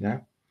most of the day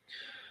now.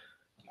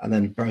 And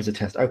then browser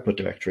test output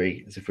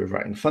directory is if we're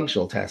writing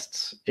functional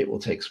tests, it will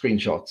take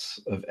screenshots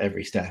of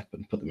every step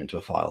and put them into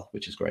a file,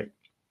 which is great.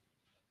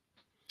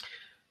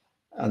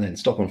 And then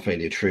stop on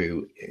failure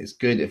true is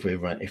good if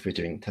we're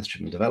doing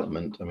test-driven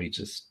development and we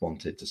just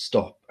wanted to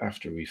stop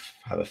after we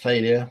have a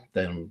failure,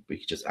 then we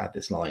could just add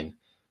this line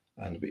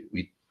and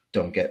we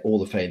don't get all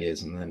the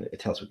failures, and then it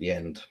tells us at the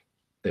end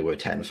there were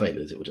 10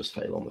 failures, it will just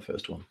fail on the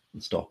first one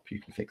and stop. You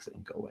can fix it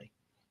and go away.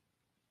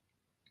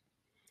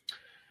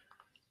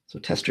 So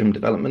test-driven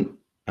development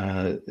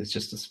is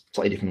just a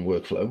slightly different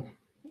workflow.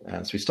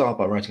 So we start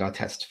by writing our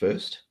tests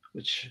first,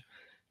 which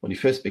when you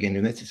first begin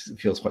doing this, it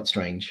feels quite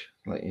strange.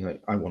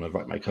 Like, I want to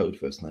write my code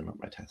first and then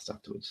write my tests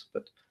afterwards.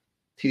 But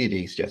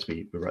TDD suggests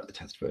we write the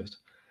test first.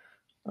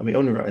 And we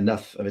only write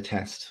enough of a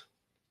test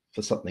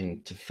for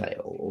something to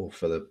fail or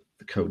for the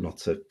code not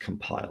to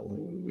compile.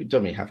 We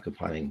don't really have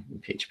compiling in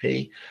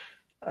PHP.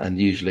 And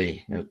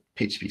usually,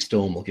 PHP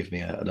Storm will give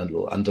me a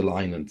little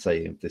underline and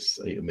say this,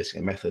 you're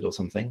missing a method or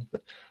something.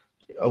 But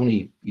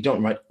you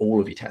don't write all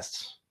of your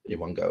tests in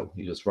one go.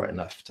 You just write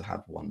enough to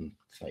have one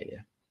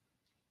failure.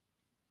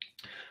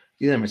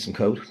 You then write some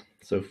code.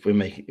 So if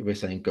we're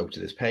saying go to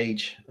this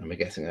page and we're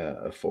getting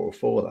a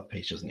 404, that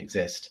page doesn't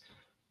exist.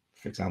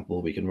 For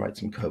example, we can write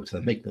some code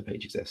to make the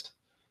page exist.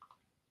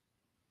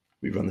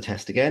 We run the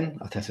test again.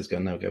 Our test is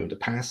now going to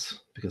pass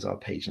because our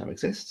page now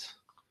exists.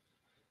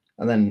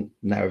 And then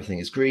now everything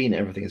is green,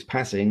 everything is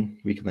passing.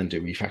 We can then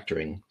do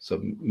refactoring.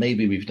 So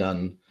maybe we've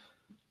done,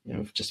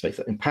 just make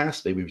that in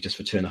pass. Maybe we just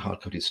return a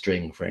hard-coded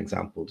string, for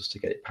example, just to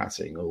get it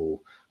passing, or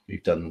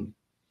we've done,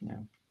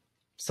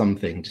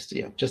 something just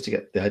to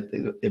get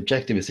the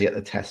objective is to get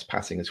the test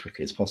passing as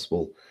quickly as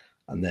possible,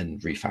 and then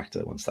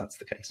refactor once that's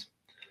the case.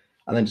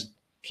 and then just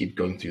keep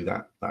going through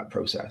that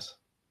process.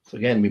 So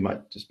again, we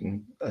might just,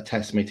 a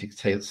test may take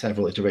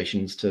several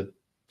iterations to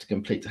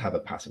complete to have a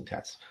passing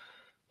test.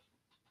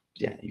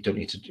 Yeah, you don't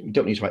need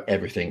to write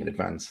everything in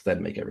advance,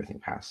 then make everything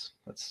pass.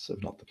 That's sort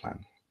of not the plan.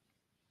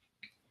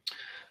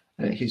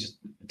 Here's just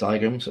a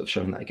diagram sort of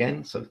showing that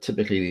again. So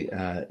typically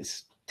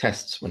it's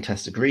tests, when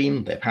tests are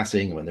green, they're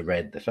passing, when they're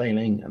red, they're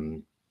failing,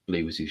 and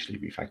blue is usually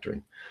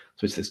refactoring.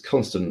 So it's this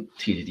constant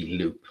TDD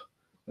loop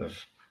of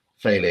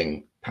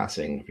failing,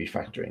 passing,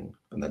 refactoring,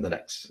 and then the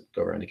next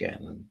go around again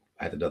and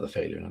add another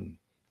failure and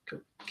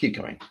keep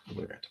going all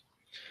the way around.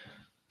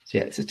 So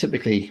yeah, it's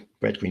typically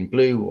red, green,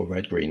 blue, or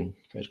red, green,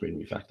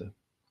 refactor.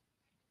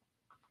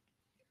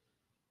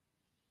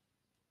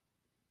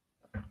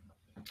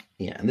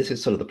 Yeah, and this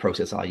is sort of the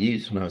process I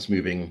used when I was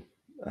moving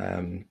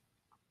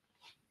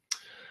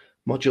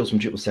modules from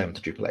Drupal 7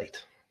 to Drupal 8.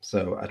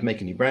 So I'd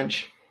make a new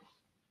branch,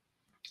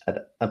 I'd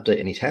update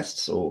any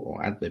tests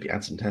or maybe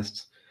add some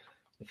tests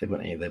if there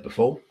weren't any there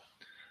before,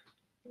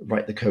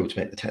 write the code to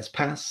make the test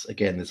pass.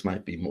 Again, this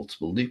might be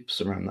multiple loops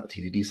around that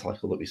TDD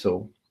cycle that we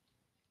saw.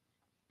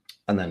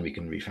 And then we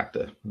can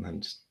refactor and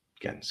then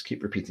just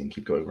keep repeating,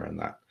 keep going around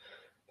that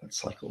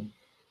cycle.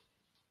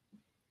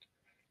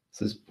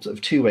 So there's sort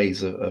of two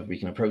ways of we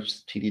can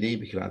approach TDD.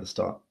 We can either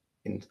start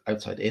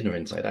outside in or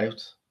inside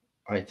out.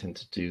 I tend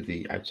to do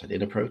the outside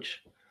in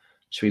approach,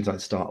 which means I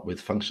start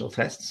with functional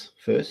tests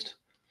first.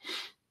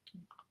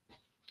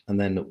 And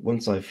then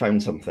once I've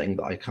found something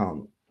that I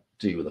can't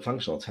do with a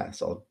functional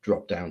test, I'll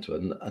drop down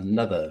to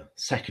another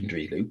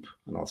secondary loop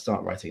and I'll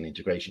start writing an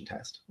integration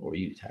test or a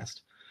unit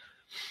test.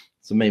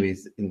 So maybe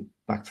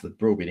back to the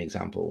Broadbean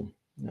example,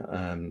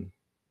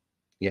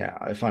 yeah,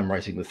 if I'm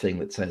writing the thing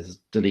that says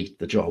delete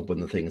the job when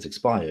the thing is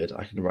expired,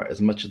 I can write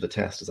as much of the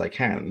test as I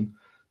can,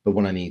 but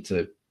when I need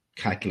to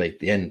calculate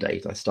the end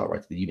date, I start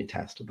writing the unit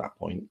test at that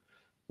point.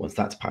 Once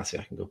that's passing,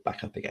 I can go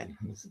back up again.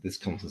 This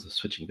comes as a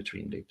switching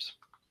between loops.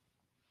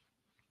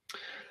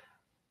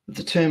 There's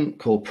a term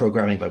called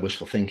programming by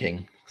wishful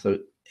thinking. So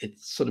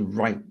it's sort of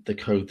write the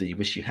code that you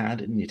wish you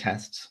had in your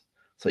tests.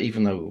 So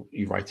even though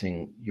you're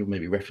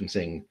maybe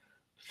referencing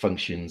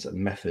functions and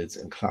methods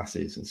and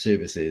classes and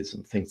services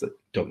and things that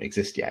don't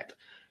exist yet,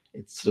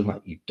 it's sort of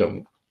like you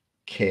don't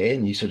care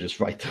and you sort of just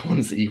write the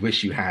ones that you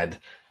wish you had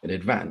in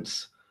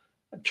advance.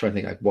 And try to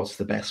think like, what's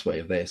the best way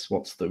of this?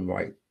 What's the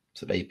right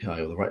sort of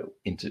API or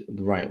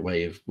the right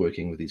way of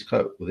working with this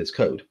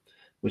code,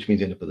 which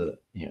means you end up with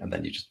and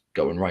then you just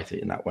go and write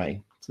it in that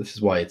way. So this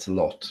is why it's a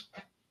lot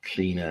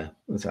cleaner.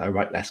 I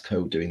write less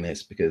code doing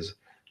this because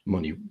I'm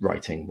only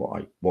writing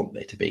what I want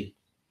there to be.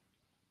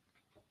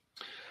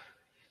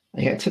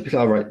 And yeah, typically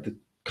I'll write the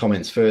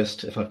comments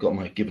first. If I've got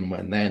my given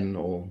when then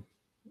or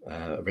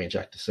range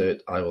actor cert,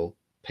 I will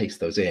paste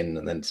those in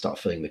and then start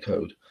filling the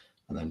code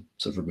and then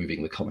sort of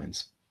removing the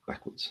comments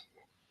backwards.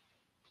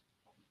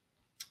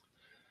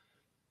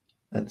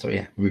 And so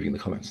yeah, removing the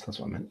comments, that's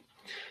what I meant.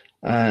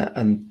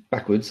 And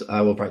backwards, I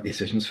will write the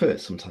assertions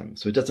first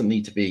sometimes. So it doesn't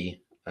need to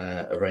be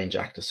a range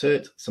actor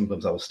cert.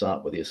 Sometimes I will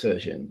start with the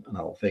assertion and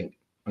I'll think,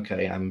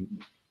 okay, I'm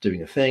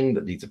doing a thing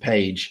that needs a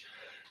page.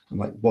 I'm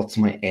like, what's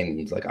my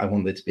end? Like, I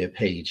want there to be a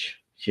page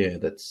here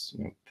that's,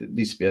 it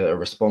needs to be a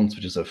response,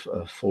 which is a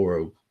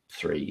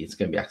 403. It's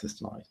going to be access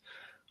denied.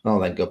 And I'll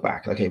then go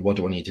back. Okay, what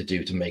do I need to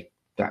do to make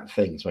that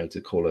thing? So I need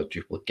to call a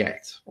Drupal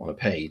get on a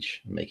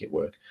page and make it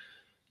work.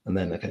 And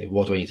then, okay,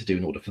 what do I need to do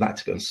in order for that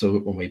to go? And so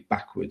one way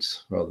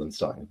backwards rather than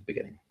starting at the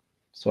beginning.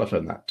 So I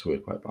found that to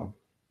work quite well.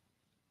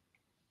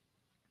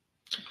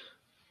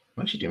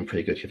 I'm actually doing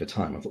pretty good here for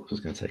time. I thought it was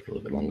going to take a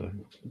little bit longer.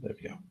 There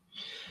we go.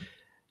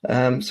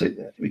 So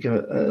we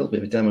got a little bit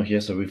of a demo here.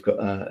 So we've got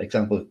an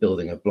example of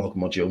building a blog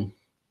module.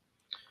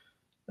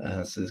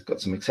 So it's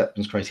got some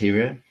acceptance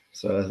criteria.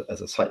 So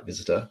as a site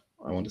visitor,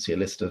 I want to see a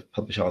list of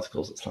published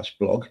articles /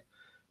 blog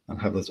and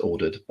have those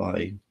ordered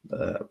by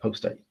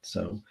post date.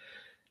 So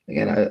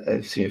again,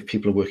 I see if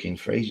people are working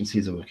for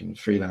agencies or working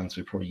freelance,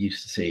 we're probably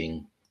used to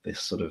seeing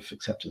this sort of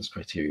acceptance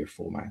criteria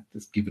format.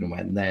 This given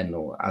when then,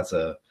 or as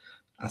a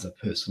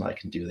person, I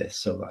can do this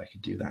so that I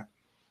can do that.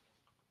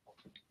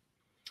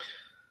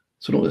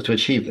 So in order to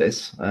achieve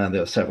this,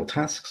 there are several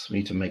tasks. We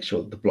need to make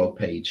sure that the blog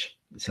page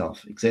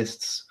itself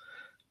exists.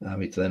 We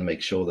need to then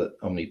make sure that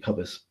only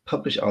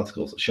published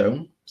articles are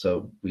shown.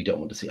 So we don't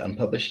want to see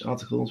unpublished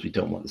articles. We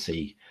don't want to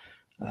see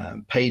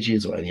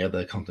pages or any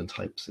other content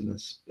types in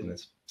this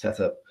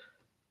setup.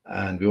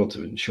 And we want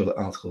to ensure that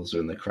articles are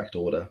in the correct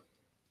order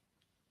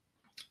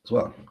as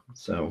well.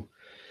 So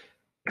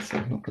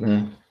I'm not going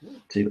to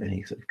do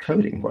any sort of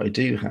coding. What I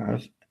do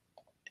have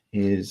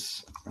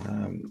is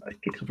a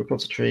GitHub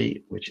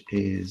repository, which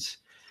is,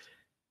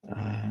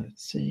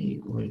 let's see,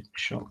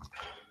 workshop.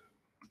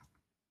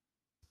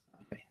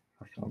 Okay,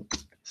 I can't,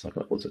 it's not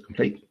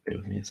autocomplete. Bear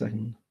with me a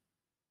second.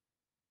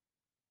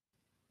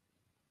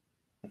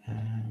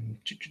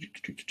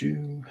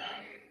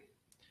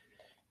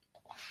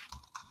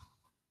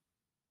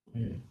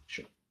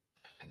 Sure.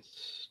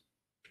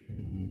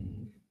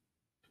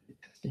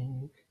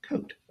 Testing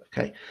code.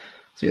 Okay,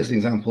 so here's an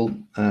example.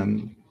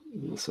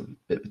 sort of a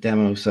bit of a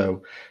demo.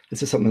 So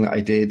this is something that I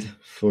did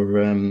for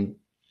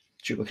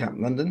Drupal Camp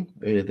London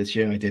earlier this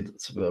year. I did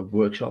sort of a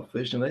workshop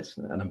version of this,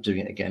 and I'm doing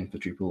it again for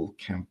Drupal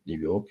Camp New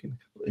York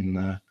in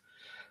a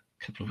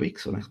couple of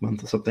weeks or next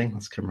month or something.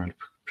 That's come around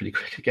pretty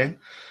quick again.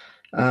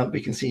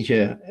 We can see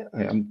here,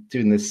 I'm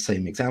doing this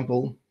same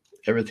example.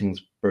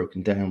 Everything's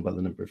broken down by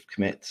the number of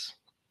commits.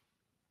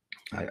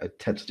 I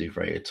tend to do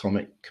very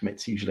atomic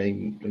commits usually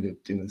when you're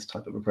doing this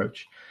type of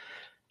approach.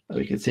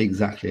 We can see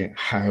exactly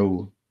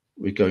how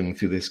we're going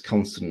through this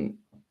constant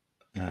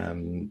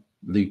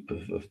loop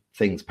of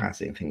things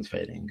passing, things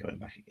failing, and going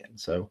back again.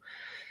 So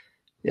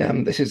yeah,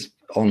 this is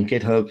on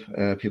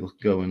GitHub. People can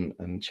go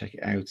and check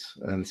it out.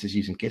 This is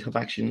using GitHub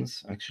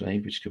Actions,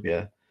 actually, which could be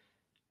a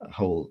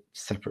whole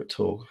separate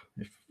talk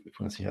if you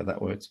want to see how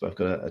that works. But I've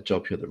got a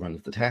job here that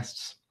runs the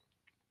tests.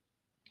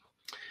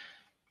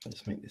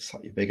 Let's make this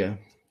slightly bigger.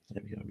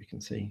 There we go, we can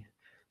see.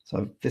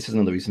 So this is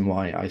another reason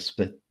why I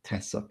split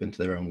tests up into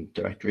their own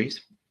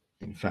directories.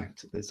 In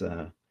fact, there's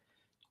open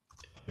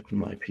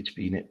my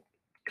PHPUnit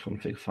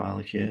config file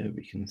here.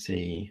 We can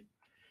see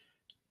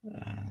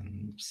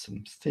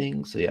some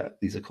things. So yeah,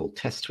 these are called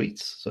test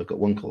suites. So I've got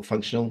one called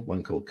functional,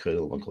 one called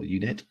kernel, one called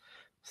unit.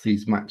 So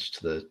these match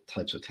to the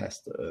types of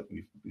tests that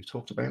we've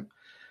talked about.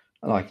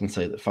 And I can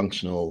say that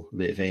functional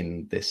live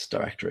in this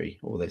directory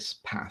or this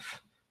path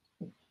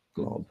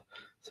glob.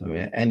 So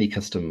yeah, any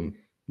custom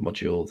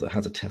module that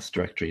has a test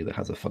directory that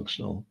has a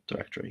functional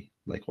directory.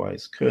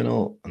 Likewise,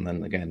 kernel, and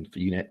then again for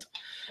unit,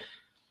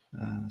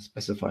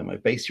 specify my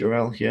base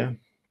URL here,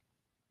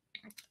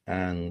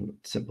 and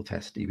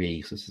SimpleTest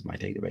DB. So this is my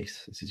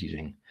database. This is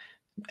using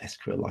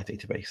SQLite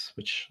database,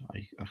 which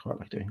I quite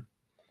like doing.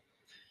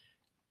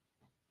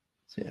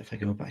 So yeah, if I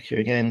go back here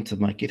again to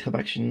my GitHub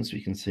Actions,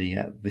 we can see,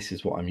 yeah, this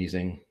is what I'm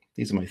using.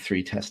 These are my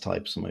 3 test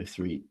types and my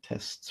 3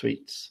 test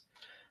suites.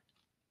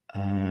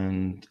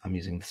 And I'm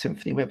using the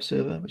Symfony web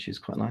server, which is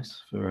quite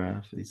nice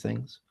for these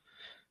things.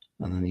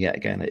 And then, yeah,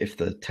 again, if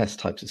the test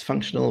types is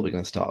functional, we're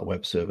going to start a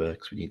web server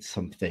because we need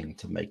something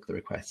to make the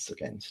requests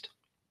against.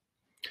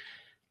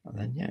 And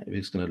then, yeah,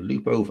 we're just going to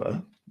loop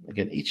over,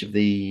 again, each of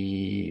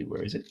the,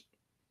 where is it?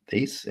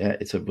 These, yeah,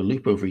 we'll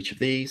loop over each of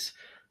these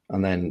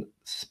and then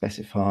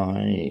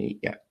specify,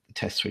 yeah, the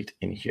test suite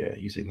in here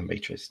using the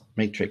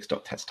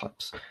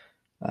matrix.testtypes.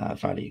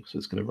 Value. So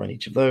it's going to run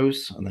each of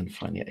those, and then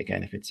finally,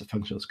 again, if it's a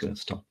function, it's going to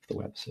stop the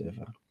web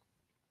server.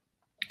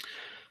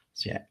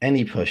 So yeah,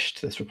 any push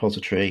to this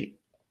repository,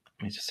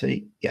 let me just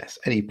see, yes,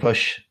 any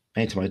push,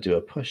 anytime I do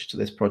a push to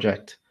this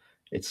project,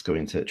 it's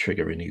going to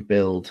trigger a new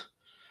build.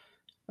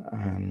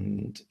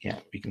 And yeah,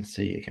 we can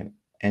see again,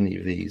 any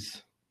of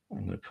these,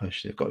 I'm going to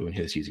push, they've got one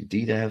here that's using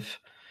DDev.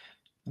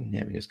 And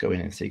yeah, we just go in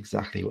and see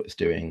exactly what it's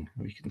doing.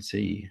 We can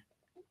see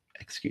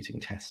executing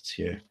tests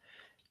here.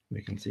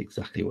 We can see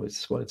exactly what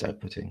it's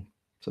outputting.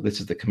 So this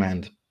is the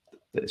command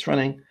that it's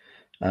running.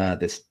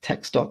 This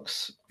text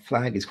docs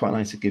flag is quite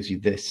nice. It gives you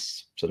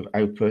this sort of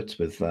output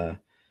with, rather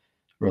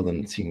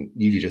than seeing,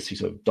 usually just see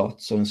sort of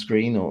dots on a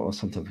screen or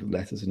sometimes with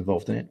letters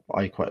involved in it.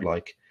 I quite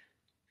like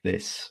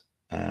this,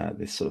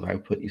 this sort of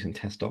output using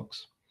test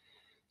docs.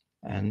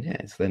 And yeah,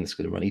 then it's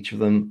going to run each of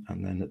them.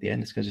 And then at the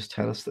end, it's going to just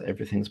tell us that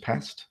everything's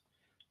passed.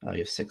 You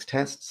have 6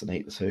 tests and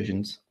 8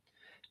 assertions.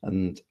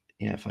 And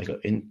yeah, if I go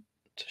in,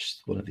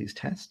 just one of these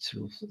tests,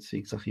 we'll see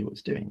exactly what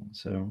it's doing.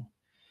 So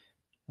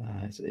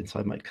it's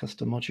inside my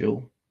custom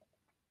module.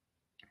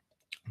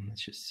 And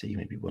let's just see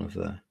maybe one of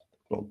the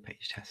blog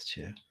page tests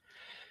here.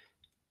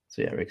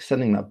 So yeah, we're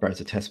extending that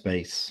browser test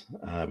base.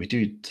 We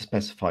do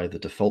specify the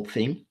default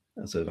theme.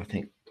 So I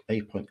think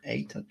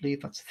 8.8, I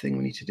believe that's the thing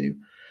we need to do.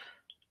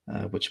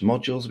 Which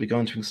modules we're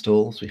going to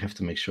install. So we have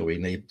to make sure we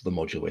enable the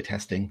module we're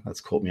testing.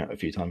 That's caught me out a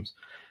few times.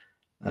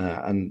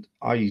 And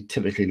I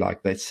typically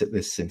like this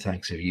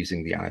syntax of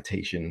using the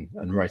annotation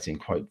and writing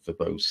quite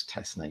verbose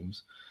test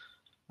names.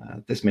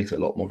 This makes it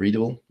a lot more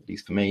readable, at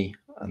least for me.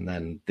 And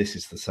then this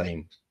is the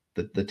same.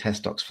 The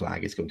test docs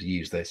flag is going to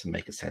use this and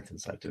make a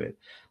sentence out of it.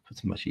 So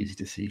it's much easier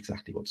to see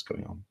exactly what's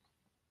going on.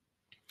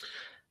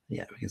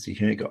 Yeah, we can see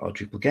here we've got our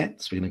Drupal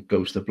get. So we're going to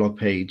go to the blog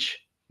page.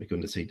 We're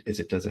going to see,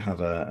 does it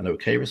have an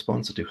OK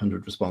response, a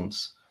 200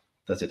 response?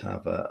 Does it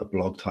have a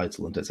blog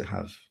title? And does it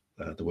have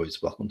the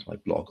words welcome to my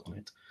blog on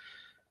it?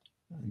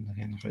 And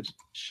again, if I just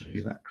show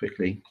you that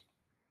quickly,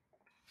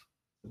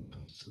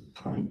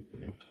 time,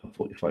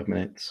 45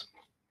 minutes.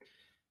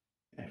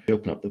 If you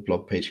open up the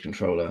blog page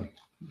controller,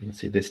 you can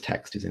see this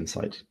text is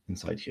inside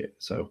here.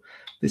 So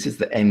this is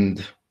the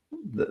end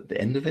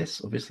of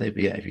this, obviously.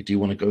 But yeah, if you do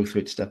want to go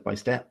through it step by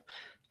step,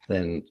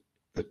 then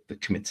the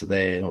commits are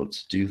there in order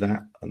to do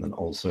that. And then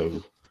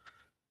also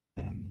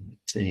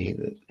seeing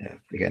that,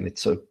 again,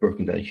 it's sort of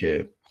broken down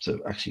here.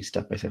 So actually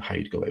step by step how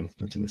you'd go about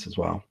implementing this as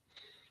well.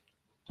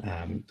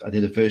 I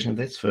did a version of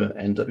this for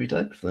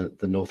NWDev, for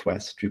the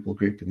Northwest Drupal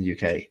group in the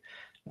UK,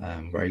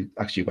 where I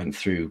actually went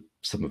through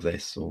some of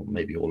this, or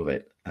maybe all of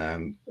it,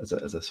 as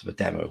a sort of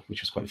demo,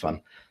 which was quite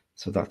fun.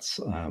 So that's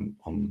on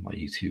my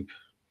YouTube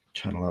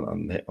channel,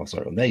 on their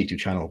YouTube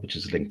channel, which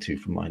is linked to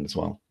from mine as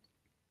well.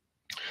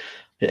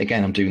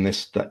 again, I'm doing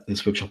this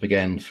workshop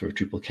again for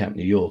Drupal Camp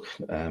New York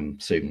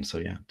soon. So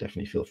yeah,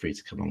 definitely feel free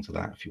to come along to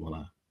that if you want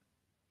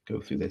to go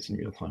through this in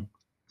real time.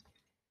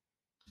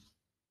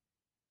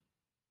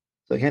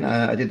 So again,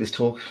 I did this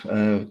talk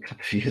a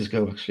couple of years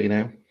ago actually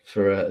now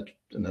for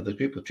another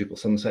group of Drupal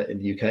Sunset in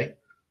the UK.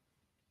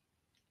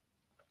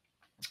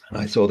 And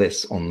I saw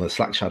this on the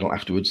Slack channel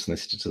afterwards, and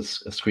this is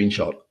just a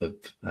screenshot of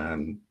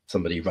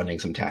somebody running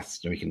some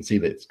tests, and we can see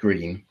that it's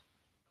green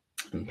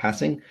and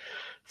passing.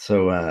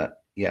 So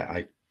yeah,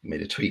 I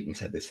made a tweet and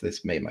said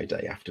this made my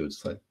day afterwards.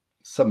 So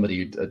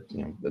somebody had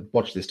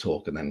watched this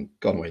talk and then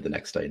gone away the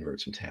next day and wrote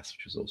some tests,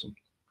 which was awesome.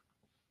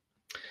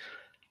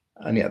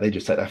 And yeah, they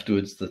just said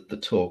afterwards that the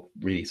talk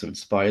really sort of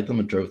inspired them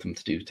and drove them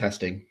to do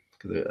testing,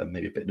 because they were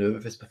maybe a bit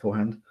nervous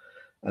beforehand.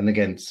 And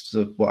again,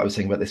 sort of what I was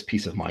saying about this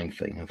peace of mind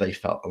thing, they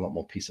felt a lot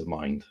more peace of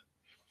mind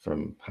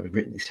from having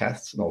written these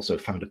tests, and also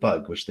found a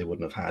bug which they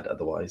wouldn't have had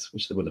otherwise,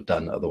 which they wouldn't have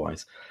done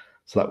otherwise.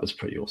 So that was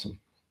pretty awesome.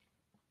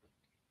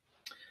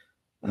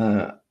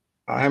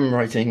 I'm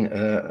writing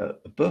a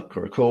book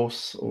or a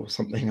course or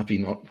something. I've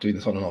been doing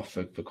this on and off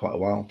for quite a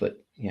while,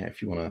 but yeah,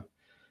 if you want to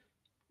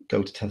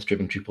go to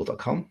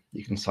testdrivendrupal.com,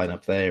 you can sign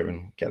up there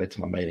and get it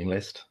to my mailing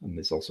list. And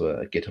there's also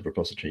a GitHub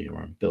repository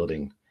where I'm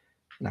building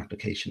an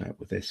application out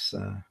with this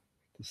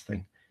this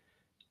thing.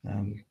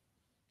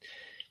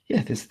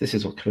 Yeah, this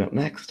is what's coming up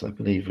next. I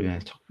believe we're going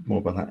to talk more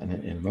about that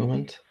in a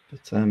moment.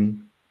 But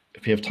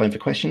if you have time for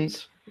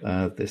questions,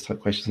 this type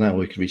of questions now,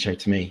 or you can reach out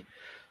to me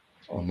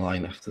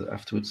online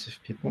afterwards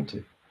if people want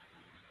to.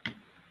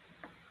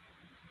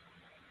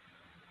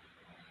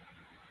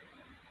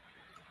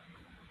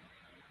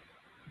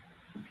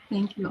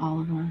 Thank you,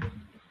 Oliver.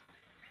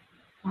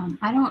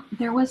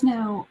 There was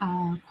no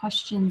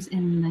questions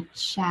in the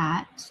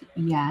chat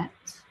yet.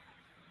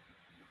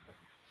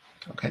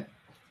 Okay.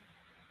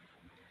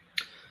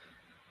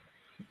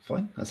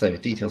 Fine. I say the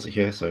details are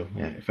here, so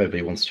yeah, if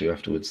anybody wants to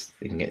afterwards,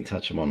 they can get in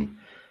touch. I'm on,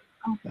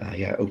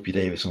 yeah, Opie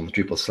Davis on the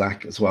Drupal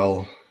Slack as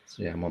well.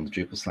 So yeah, I'm on the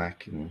Drupal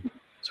Slack and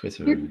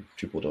Twitter and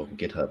Drupal and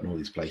GitHub and all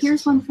these places.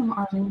 Here's one from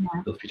Arlena.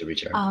 Feel free to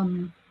reach out.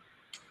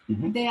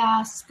 They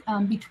ask,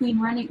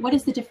 what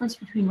is the difference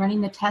between running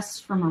the tests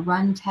from a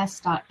run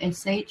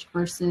test.sh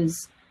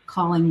versus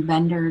calling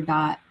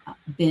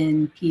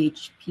vendor.bin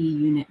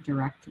PHPUnit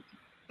directory?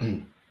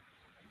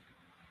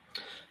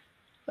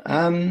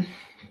 I'm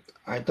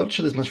not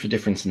sure there's much of a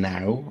difference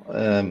now.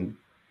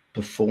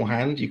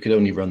 Beforehand, you could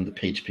only run the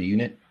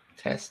PHPUnit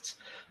tests.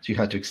 So you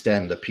had to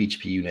extend the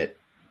PHPUnit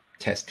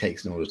test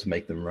cakes in order to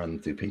make them run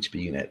through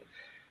PHPUnit.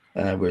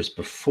 Whereas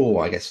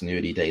before, I guess in the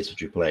early days of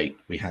Drupal 8,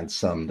 we had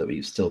some that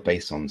were still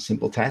based on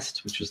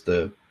SimpleTest, which was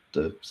the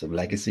sort of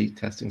legacy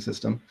testing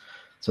system.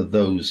 So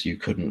those you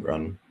couldn't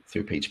run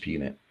through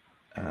PHPUnit.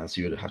 So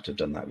you would have to have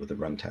done that with the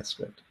run test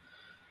script.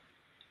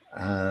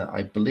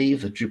 I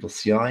believe the Drupal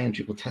CI and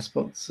Drupal test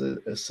bots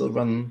are still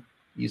run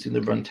using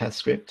the run test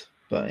script,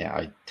 but yeah,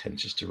 I tend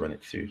just to run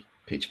it through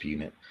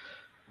PHPUnit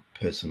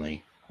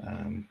personally,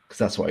 because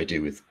that's what I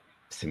do with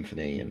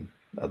Symfony and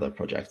other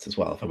projects as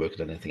well if I work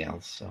on anything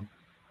else. So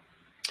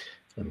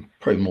I'm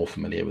probably more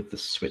familiar with the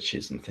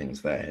switches and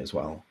things there as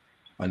well.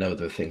 I know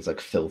there are things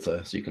like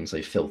filter, so you can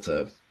say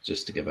filter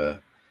just to give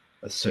a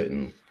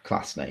certain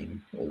class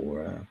name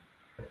or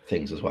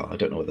things as well. I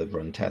don't know whether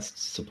run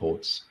tests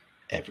supports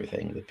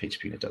everything that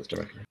PHPUnit does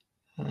directly.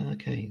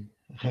 Okay,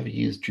 have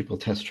you used Drupal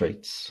test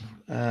traits?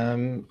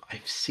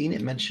 I've seen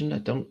it mentioned. I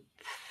don't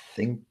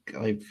think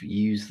I've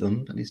used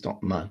them, at least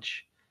not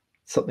much.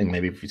 Something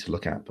maybe for you to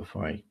look at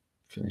before I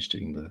finish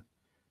doing the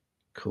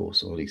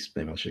course, or at least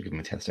maybe I should give them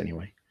a test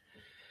anyway.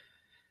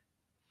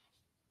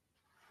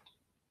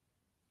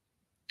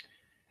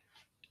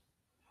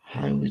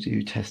 How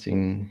do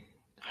testing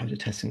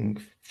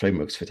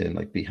frameworks fit in,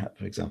 like Behat,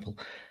 for example?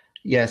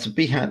 Yeah, so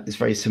Behat is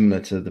very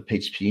similar to the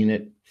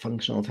PHPUnit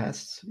functional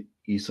tests.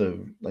 You sort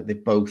of like, they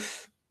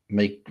both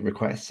make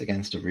requests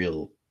against a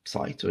real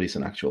site, or at least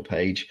an actual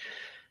page.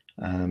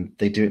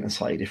 They do it in a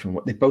slightly different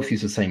way. They both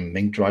use the same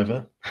Mink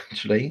driver,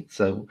 actually.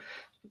 So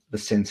the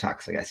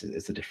syntax, I guess,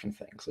 is a different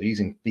thing. So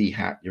using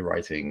Behat, you're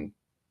writing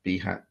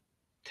Behat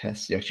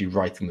tests. You're actually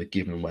writing the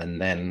given when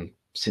then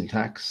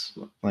syntax,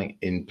 like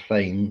in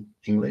plain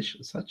English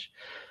as such.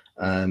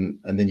 And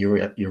then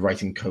you're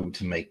writing code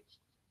to make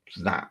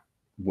that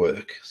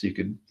work. So you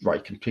could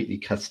write completely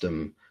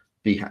custom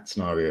Behat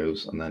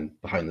scenarios, and then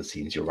behind the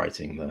scenes you're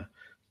writing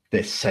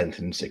this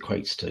sentence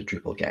equates to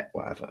Drupal get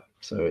whatever.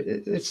 So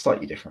it's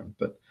slightly different,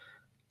 but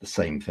the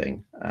same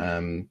thing.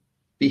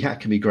 Behat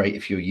can be great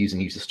if you're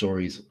using user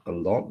stories a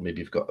lot. Maybe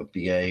you've got a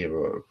BA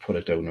or a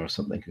product owner or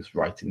something who's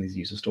writing these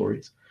user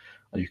stories,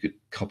 and you could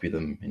copy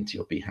them into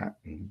your Behat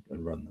and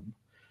run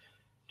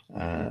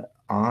them.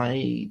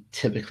 I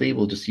typically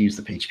will just use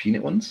the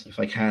PHPUnit ones if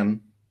I can,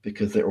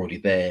 because they're already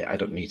there. I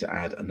don't need to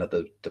add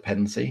another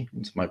dependency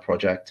into my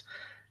project.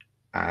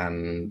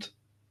 And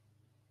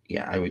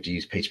yeah, I would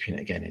use PHPUnit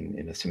again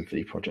in a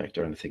Symfony project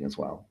or anything as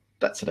well.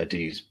 That said, I do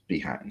use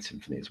Behat and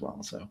Symfony as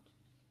well, so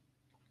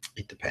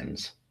it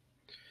depends.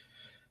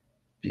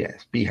 But yeah,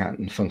 Behat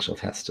and functional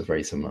tests are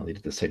very similar. They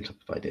do the same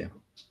type of idea.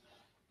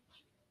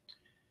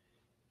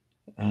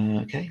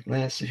 Okay,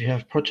 less if you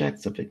have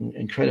projects of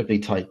incredibly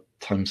tight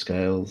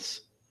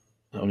timescales,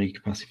 only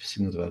capacity for a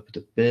single developer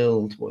to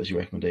build. What is your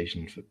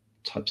recommendation for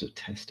types of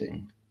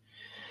testing?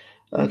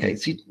 Okay,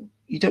 so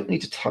you don't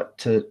need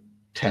to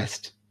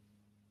test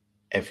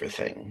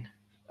everything,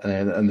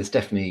 and there's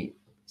definitely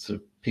sort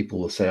of people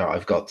will say, oh,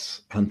 I've got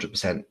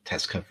 100%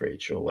 test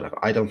coverage or whatever.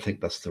 I don't think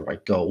that's the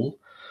right goal.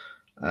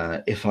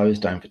 If I was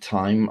down for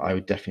time, I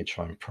would definitely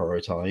try and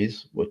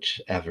prioritize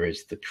whichever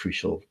is the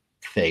crucial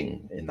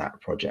thing in that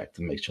project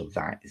and make sure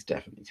that is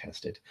definitely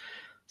tested.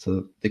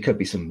 So there could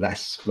be some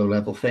less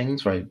low-level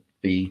things where I'd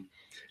be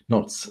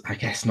not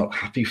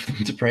happy for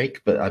them to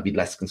break, but I'd be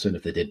less concerned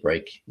if they did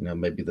break. You know,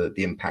 maybe the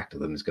impact of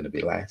them is going to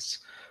be less.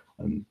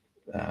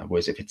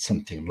 Whereas if it's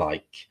something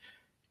like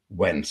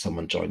when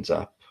someone joins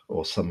up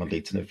or someone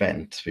leads an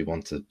event, we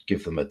want to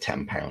give them a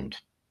 £10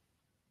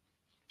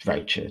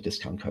 voucher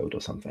discount code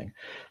or something.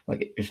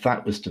 Like if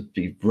that was to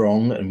be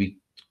wrong and we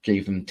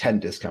gave them 10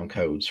 discount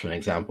codes for an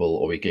example,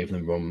 or we gave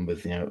them one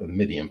with £1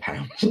 million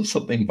or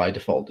something by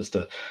default, just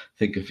to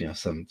think of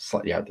some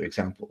slightly out there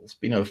examples.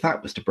 But if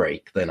that was to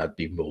break, then I'd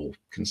be more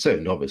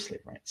concerned, obviously,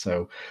 right?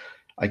 So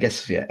I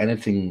guess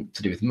anything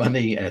to do with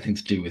money, anything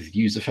to do with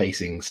user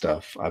facing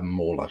stuff, I'm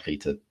more likely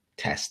to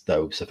test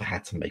those if I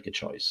had to make a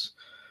choice.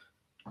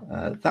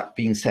 That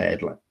being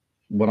said, like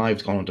when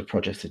I've gone onto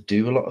projects that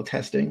do a lot of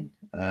testing,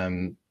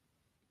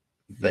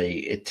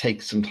 it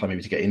takes some time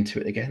maybe to get into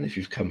it again if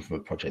you've come from a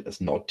project that's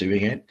not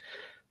doing it.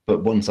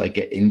 But once I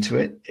get into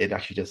it, it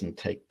actually doesn't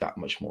take that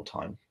much more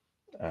time.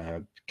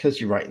 Because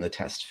you're writing the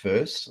test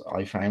first,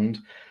 I found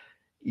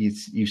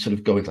you sort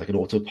of go into like an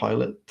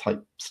autopilot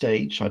type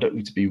stage. I don't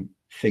need to be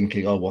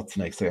thinking, oh, what's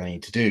the next thing I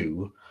need to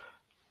do?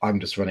 I'm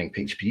just running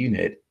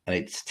PHPUnit and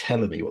it's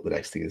telling me what the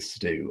next thing is to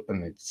do.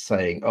 And it's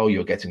saying, oh,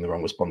 you're getting the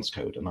wrong response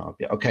code. And I'll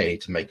be, okay,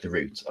 to make the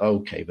route.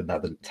 Okay, but now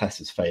the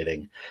test is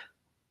failing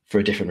for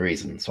a different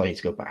reason. So I need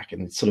to go back.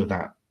 And it's sort of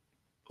that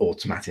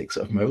automatic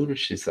sort of mode,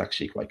 which is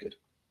actually quite good.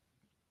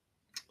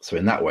 So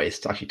in that way,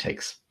 it actually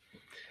takes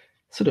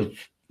sort of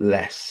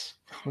less,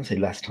 I want to say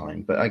less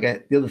time, but I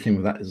get the other thing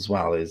with that as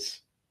well is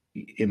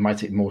it might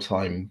take more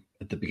time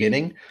at the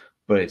beginning,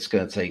 but it's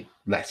going to take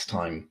less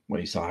time when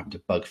you start having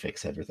to bug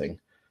fix everything.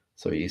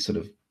 So you're sort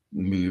of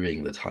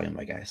moving the time,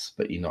 I guess,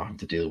 but you're not having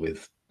to deal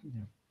with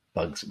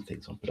bugs and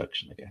things on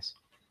production, I guess.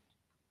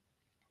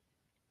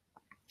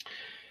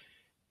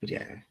 But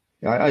yeah,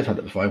 I've had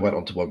that before. I went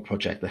onto one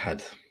project that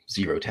had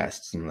 0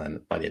 tests, and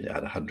then by the end it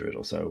had 100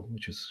 or so,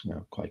 which was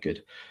quite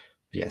good.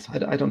 But yes,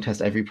 I don't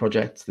test every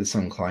project. There's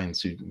some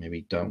clients who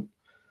maybe don't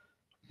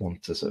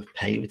want to sort of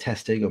pay with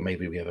testing, or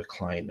maybe we have a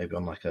client maybe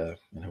on like a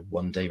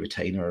 1-day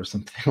retainer or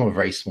something, or a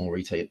very small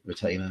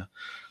retainer,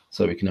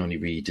 so we can only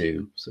really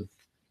do sort of,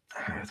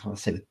 I don't want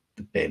to say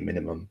the bare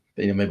minimum,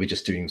 but maybe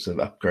just doing sort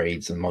of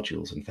upgrades and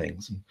modules and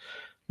things, and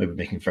maybe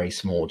making very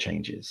small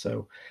changes.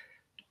 So,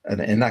 and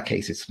in that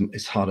case,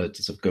 it's harder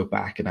to sort of go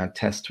back and add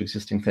tests to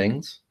existing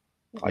things,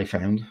 I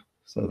found.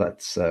 So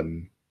that's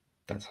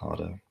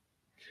harder.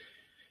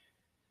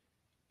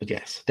 But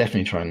yes,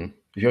 definitely try and,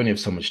 if you only have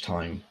so much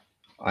time,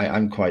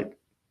 I'm quite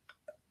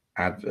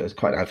an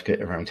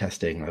advocate around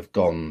testing. I've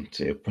gone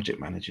to project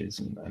managers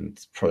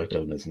and product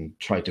owners and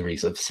tried to really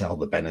sort of sell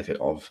the benefit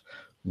of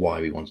why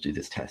we want to do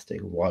this testing,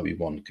 why we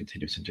want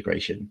continuous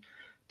integration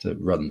to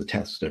run the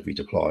tests every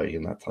deploy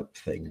and that type of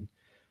thing. And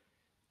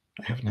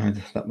I haven't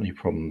had that many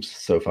problems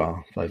so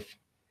far. I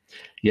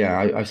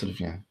sort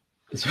of,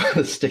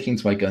 it's sticking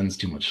to my guns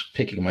too much,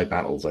 picking my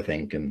battles, I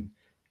think, and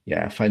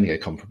finding a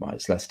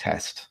compromise. Let's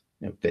test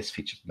this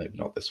feature, maybe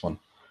not this one.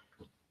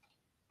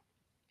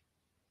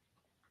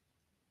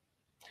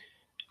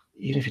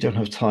 Even if you don't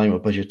have time or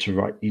budget to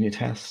write unit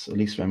tests, at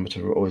least remember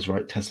to always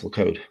write testable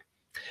code.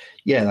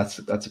 Yeah, that's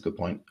a good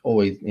point.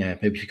 Always,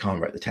 maybe if you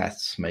can't write the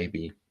tests,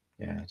 maybe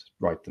just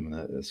write them in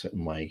a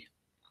certain way.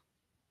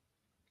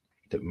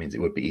 That means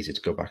it would be easier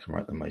to go back and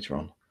write them later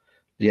on.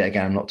 But yeah,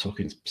 again, I'm not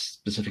talking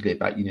specifically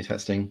about unit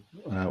testing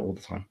all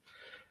the time.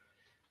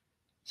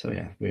 So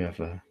yeah, we talk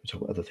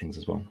about other things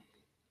as well.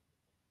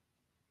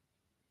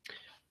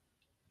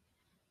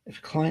 If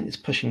a client is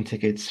pushing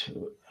tickets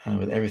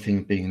with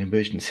everything being an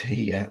emergency,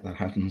 yeah, that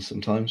happens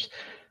sometimes.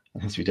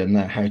 It has to be done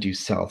there. How do you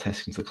sell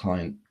testing to the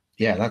client?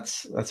 Yeah,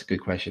 that's a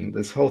good question.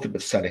 This whole thing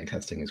with selling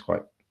testing is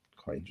quite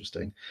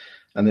interesting.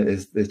 And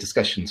there's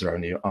discussions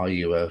around are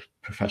you a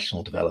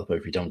professional developer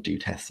if you don't do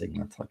testing,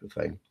 that type of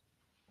thing.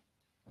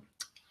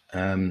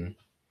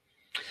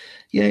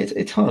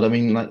 It's hard. I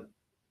mean, like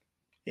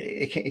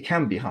it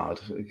can be hard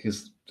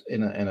because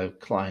in a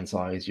client's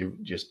eyes,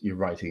 you're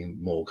writing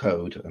more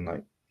code and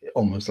like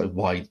almost like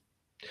why.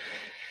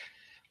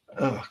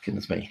 Oh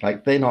goodness me!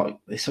 Like they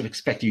sort of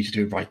expect you to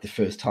do it right the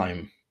first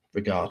time,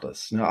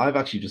 regardless. Now I've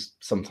actually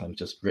sometimes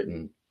just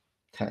written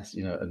tests,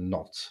 and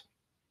not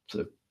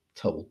sort of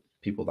told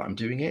people that I'm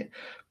doing it,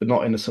 but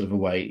not in a sort of a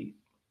way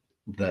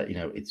that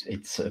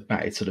it's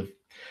sort of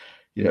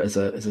as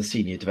a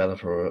senior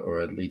developer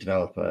or a lead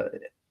developer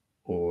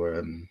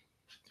or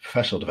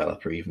professional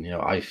developer even,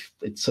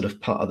 it's sort of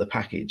part of the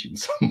package in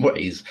some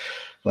ways.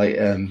 Like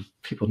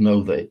people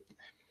know that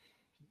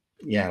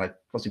like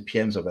possibly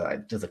PMs over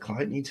that. Does the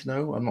client need to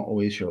know? I'm not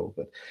always sure,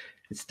 but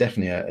it's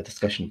definitely a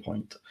discussion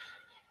point.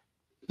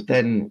 But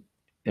then,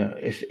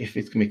 if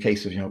it's going to be a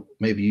case of,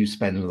 maybe you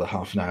spend another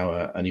half an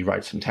hour and you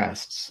write some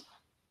tests,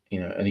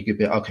 and you could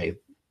be, okay,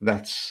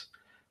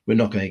 we're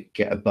not going to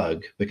get a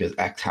bug because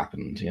X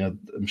happened.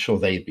 I'm sure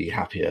they'd be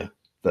happier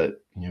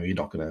that, you're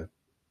not going to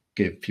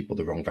give people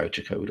the wrong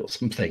voucher code or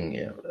something,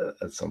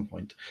 at some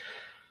point.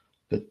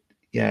 But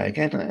yeah,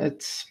 again,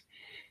 it's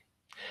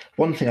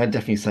one thing I'd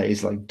definitely say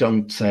is, like,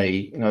 don't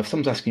say, if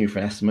someone's asking you for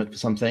an estimate for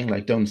something,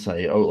 like, don't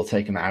say, oh, it'll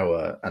take an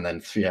hour and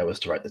then 3 hours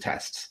to write the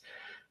tests,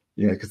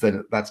 because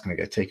then that's going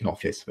to get taken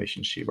off the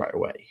estimation sheet right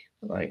away.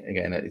 Like,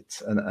 again,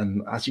 it's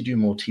and as you do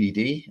more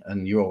TDD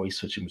and you're always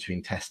switching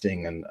between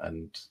testing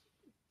and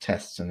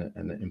tests and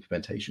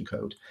implementation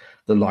code,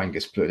 the line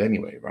gets blurred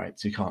anyway, right?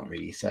 So you can't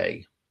really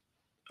say,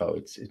 oh,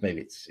 it's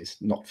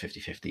not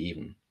 50-50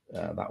 even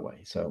that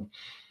way. So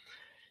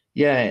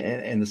yeah,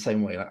 in the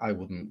same way, like, I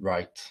wouldn't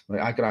write,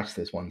 like, I got asked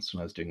this once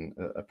when I was doing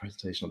a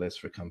presentation of this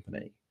for a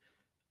company,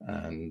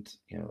 and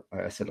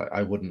I said, like,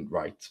 I wouldn't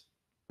write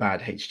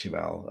bad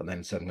HTML and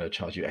then say I'm going to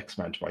charge you X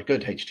amount to write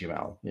good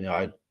HTML.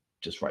 I'd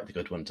just write the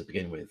good one to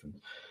begin with,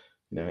 and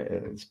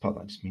it's part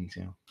of that just means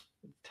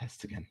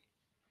tests again.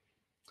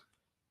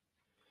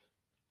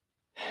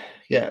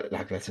 Yeah,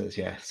 like that says,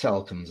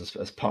 cell comes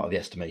as part of the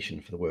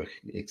estimation for the work,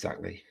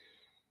 exactly.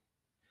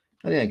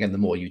 And then again, the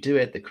more you do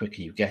it, the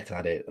quicker you get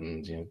at it,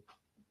 and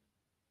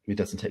it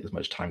doesn't take as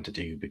much time to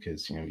do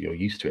because you're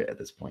used to it at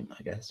this point,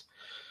 I guess.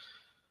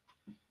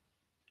 The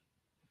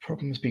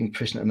problem is being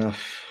proficient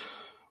enough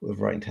with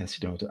writing tests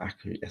you don't have to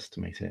accurately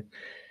estimate it.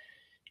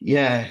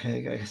 Yeah, I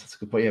guess that's a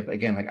good point. Yeah, but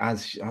again, like,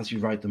 as you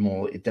write them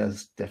all, it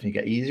does definitely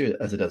get easier,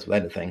 as it does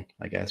with anything,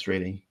 I guess,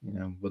 really.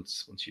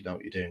 Once you know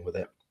what you're doing with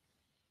it.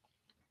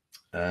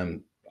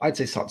 I'd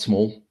say start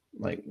small,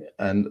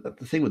 and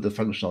the thing with the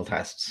functional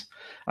tests,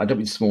 I don't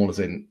mean small as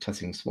in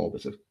testing small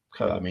bits of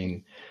code. I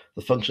mean,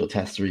 the functional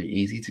tests are really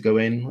easy to go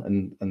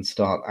in and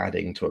start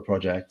adding to a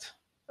project,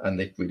 and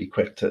they're really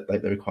quick to, they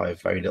require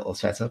very little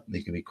setup.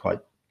 They can be quite,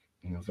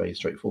 very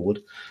straightforward.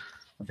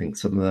 I think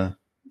some of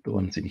the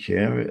ones in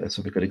here are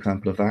sort of a good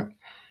example of that.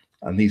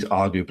 And these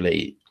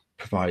arguably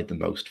provide the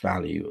most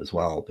value as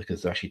well,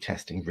 because they're actually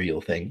testing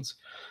real things.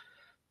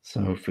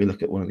 So if we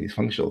look at one of these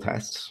functional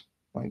tests,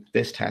 like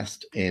this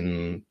test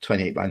in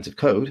 28 lines of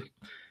code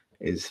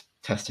is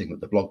testing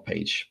that the blog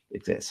page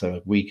exists.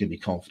 So we can be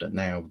confident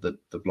now that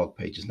the blog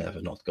page is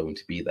never not going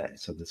to be there.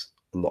 So there's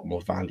a lot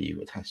more value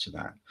attached to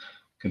that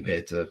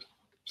compared to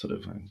sort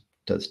of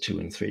does 2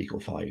 and 3 equal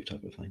 5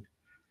 type of thing.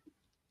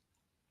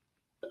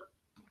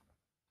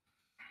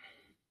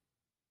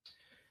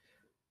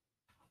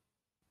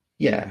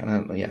 Yeah, and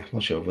I'm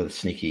not sure whether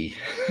sneaky,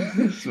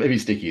 maybe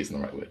sticky isn't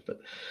the right word, but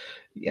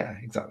yeah,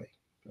 exactly.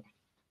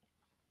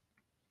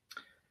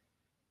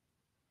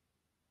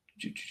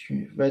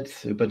 Read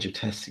through a bunch of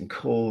tests in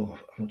core.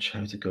 I'm not sure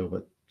how to go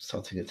about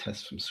starting a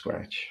test from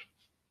scratch.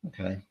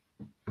 Okay.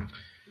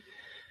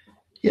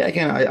 Yeah,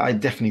 again, I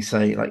definitely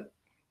say, like,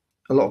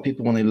 a lot of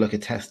people, when they look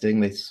at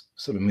testing, they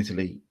sort of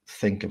immediately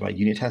think about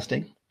unit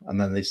testing, and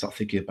then they start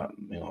thinking about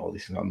all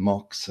these things like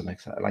mocks and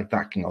like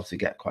that can obviously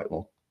get quite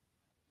a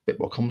bit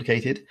more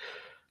complicated.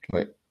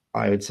 Like,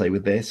 I would say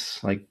with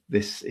this, like,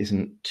 this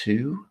isn't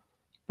too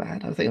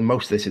bad. I think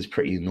most of this is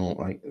pretty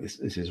normal. Like, this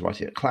is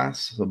writing a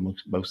class, so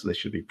most of this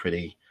should be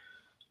pretty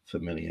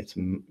familiar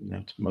to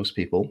most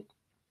people.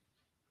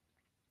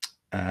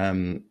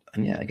 And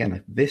yeah,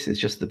 again, this is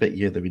just the bit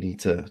here that we need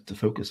to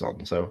focus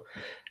on. So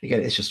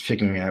again, it's just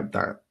figuring out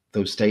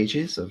those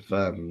stages of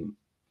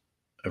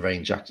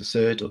arrange, act,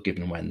 assert, or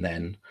given, when,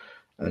 then,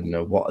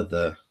 and what are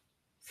the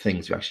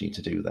things we actually need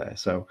to do there.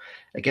 So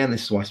again,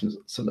 this is why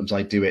sometimes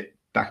I do it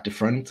back to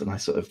front, and I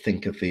sort of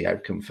think of the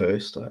outcome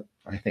first.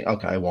 I think,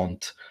 okay, I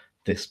want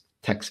this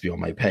text view on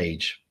my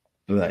page,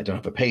 but I don't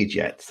have a page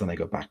yet. So then I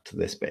go back to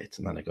this bit,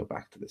 and then I go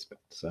back to this bit.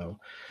 So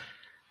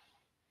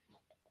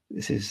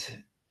this is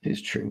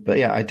true. But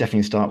yeah, I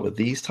definitely start with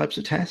these types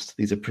of tests.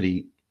 These are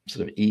pretty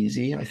sort of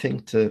easy, I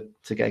think, to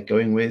get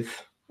going with,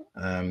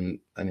 and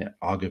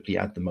arguably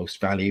add the most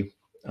value.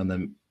 And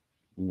then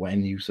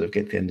when you sort of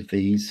get to the end of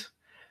these,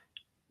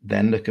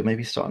 then look at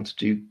maybe starting to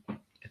do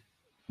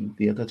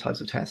the other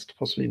types of tests,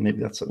 possibly. Maybe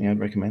that's something I'd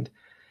recommend.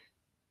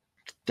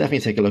 Definitely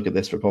take a look at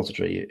this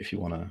repository if you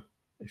want,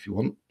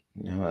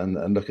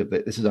 and look at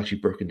this is actually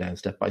broken down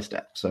step by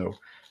step. So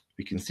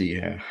we can see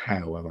here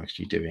how I'm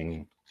actually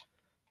doing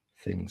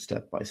things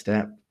step by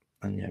step.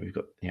 And yeah, we've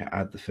got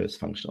add the first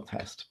functional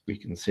test. We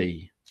can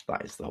see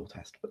that is the whole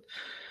test. But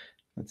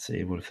let's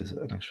see, what if there's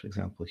an actual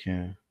example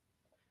here?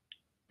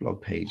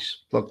 Blog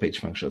page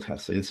functional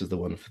test. So this is the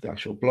one for the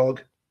actual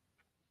blog.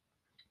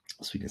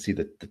 So we can see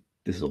that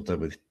this is all done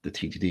with the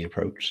TDD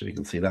approach. So we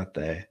can see that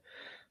there,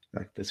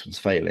 like this one's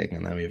failing,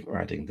 and then we're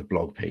adding the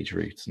blog page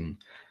routes, and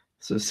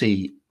so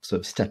see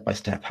sort of step by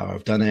step how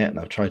I've done it. And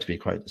I've tried to be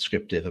quite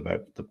descriptive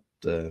about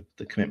the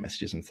commit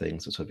messages and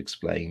things to sort of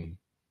explain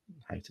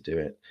how to do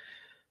it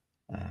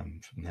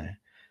from there.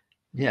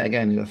 Yeah,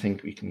 again, I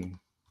think we can,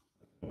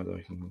 whether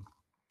I can,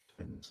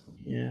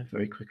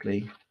 very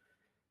quickly.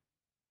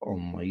 on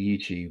my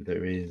YouTube,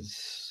 there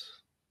is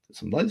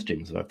some live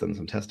streams where I've done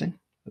some testing.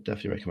 I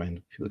definitely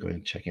recommend people going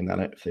and checking that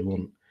out if they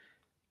want.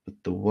 But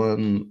the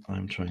one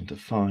I'm trying to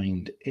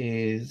find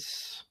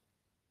is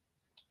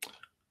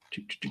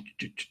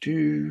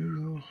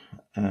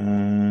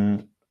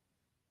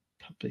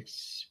public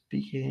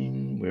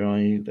speaking. Where are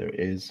you? There it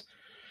is.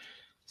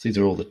 So these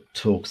are all the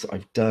talks that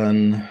I've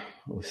done,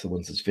 also the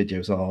ones there's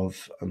videos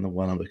of, and the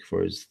one I'm looking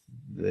for is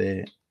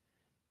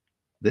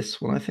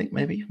this one, I think,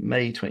 maybe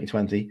May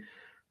 2020,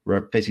 where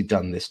I've basically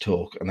done this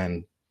talk and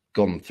then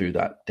gone through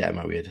that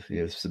demo. We had,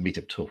 this was a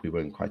meetup talk, we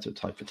weren't quite so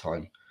tight for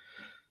time.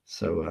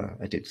 So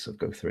I did sort of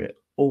go through it.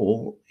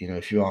 Or,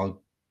 if you are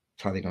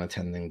planning on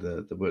attending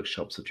the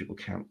workshops at Drupal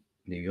Camp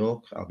New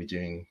York, I'll be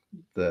doing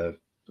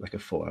like a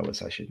 4-hour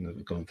session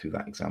of going through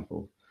that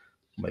example.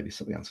 Maybe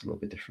something else a little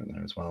bit different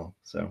there as well.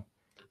 So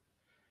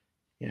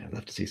yeah, I'd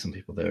love to see some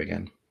people there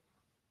again.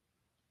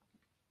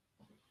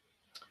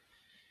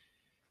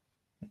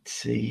 Let's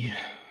see.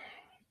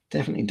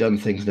 Definitely done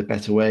things in a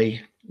better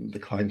way. The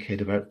client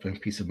cared about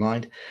peace of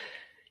mind.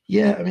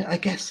 Yeah, I mean, I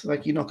guess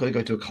like you're not going to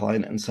go to a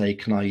client and say,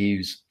 can I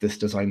use this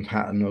design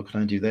pattern or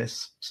can I do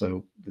this?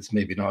 So there's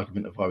maybe an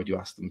argument of why would you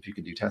ask them if you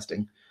can do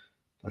testing?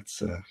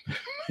 That's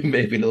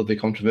maybe a little bit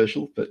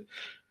controversial, but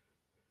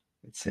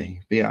let's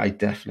see. But yeah, I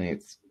definitely,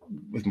 it's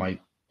with my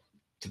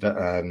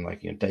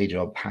day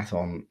job hat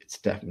on, it's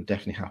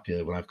definitely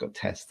happier when I've got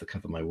tests to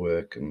cover my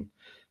work. And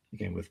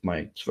again, with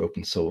my sort of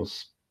open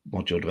source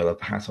module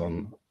developer hat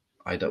on,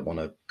 I don't want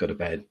to go to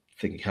bed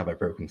thinking, have I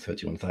broken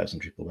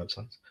 31,000 Drupal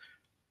websites?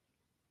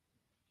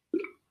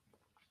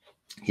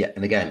 Yeah,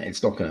 and again,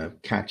 it's not going to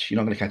catch, you're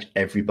not going to catch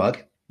every bug.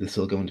 There's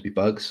still going to be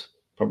bugs,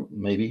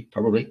 probably.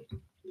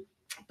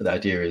 But the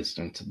idea is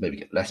to maybe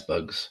get less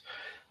bugs.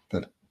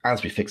 Then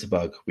as we fix a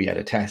bug, we add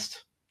a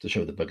test to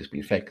show the bug has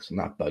been fixed and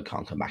that bug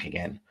can't come back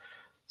again.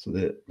 So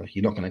that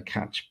you're not going to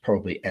catch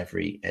probably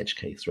every edge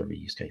case or every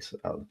use case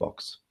out of the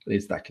box. It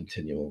is that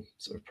continual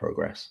sort of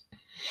progress.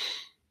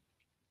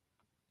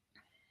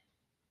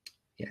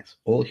 Yes,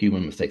 all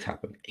human mistakes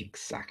happen.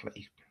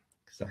 Exactly.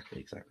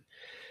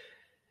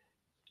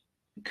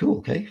 Cool.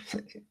 Okay. So,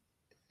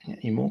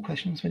 any more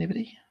questions for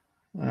anybody?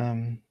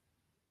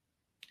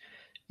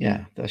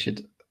 Yeah, I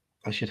should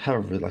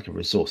have like a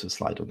resources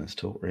slide on this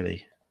talk.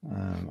 Really,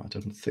 I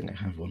don't think I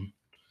have one.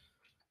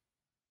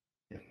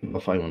 Yeah, I'll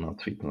find one. I'll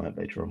tweet one out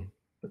later on.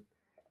 But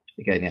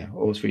again, yeah,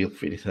 always feel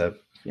free to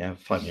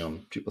find me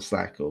on Drupal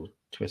Slack or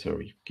Twitter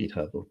or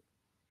GitHub or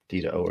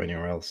D.O or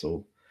anywhere else,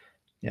 or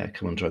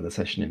come and join the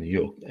session in New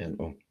York,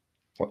 or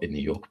not in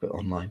New York but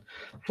online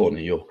for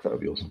New York. That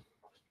would be awesome.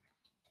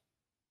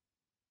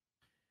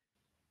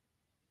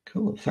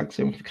 Cool. Thanks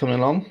everyone for coming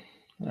along.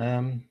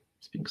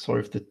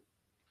 Sorry for the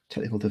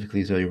technical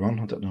difficulties earlier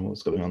on. I don't know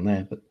what's going on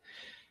there, but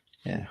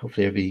yeah,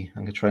 hopefully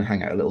I'm going to try and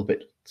hang out a little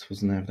bit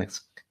towards the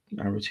next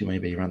hour or two,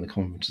 maybe around the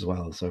conference as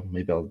well. So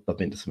maybe I'll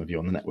bump into some of you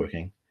on the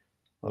networking.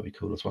 That'll be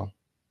cool as well.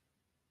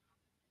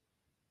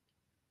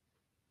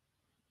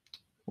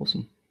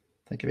 Awesome.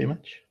 Thank you very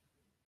much.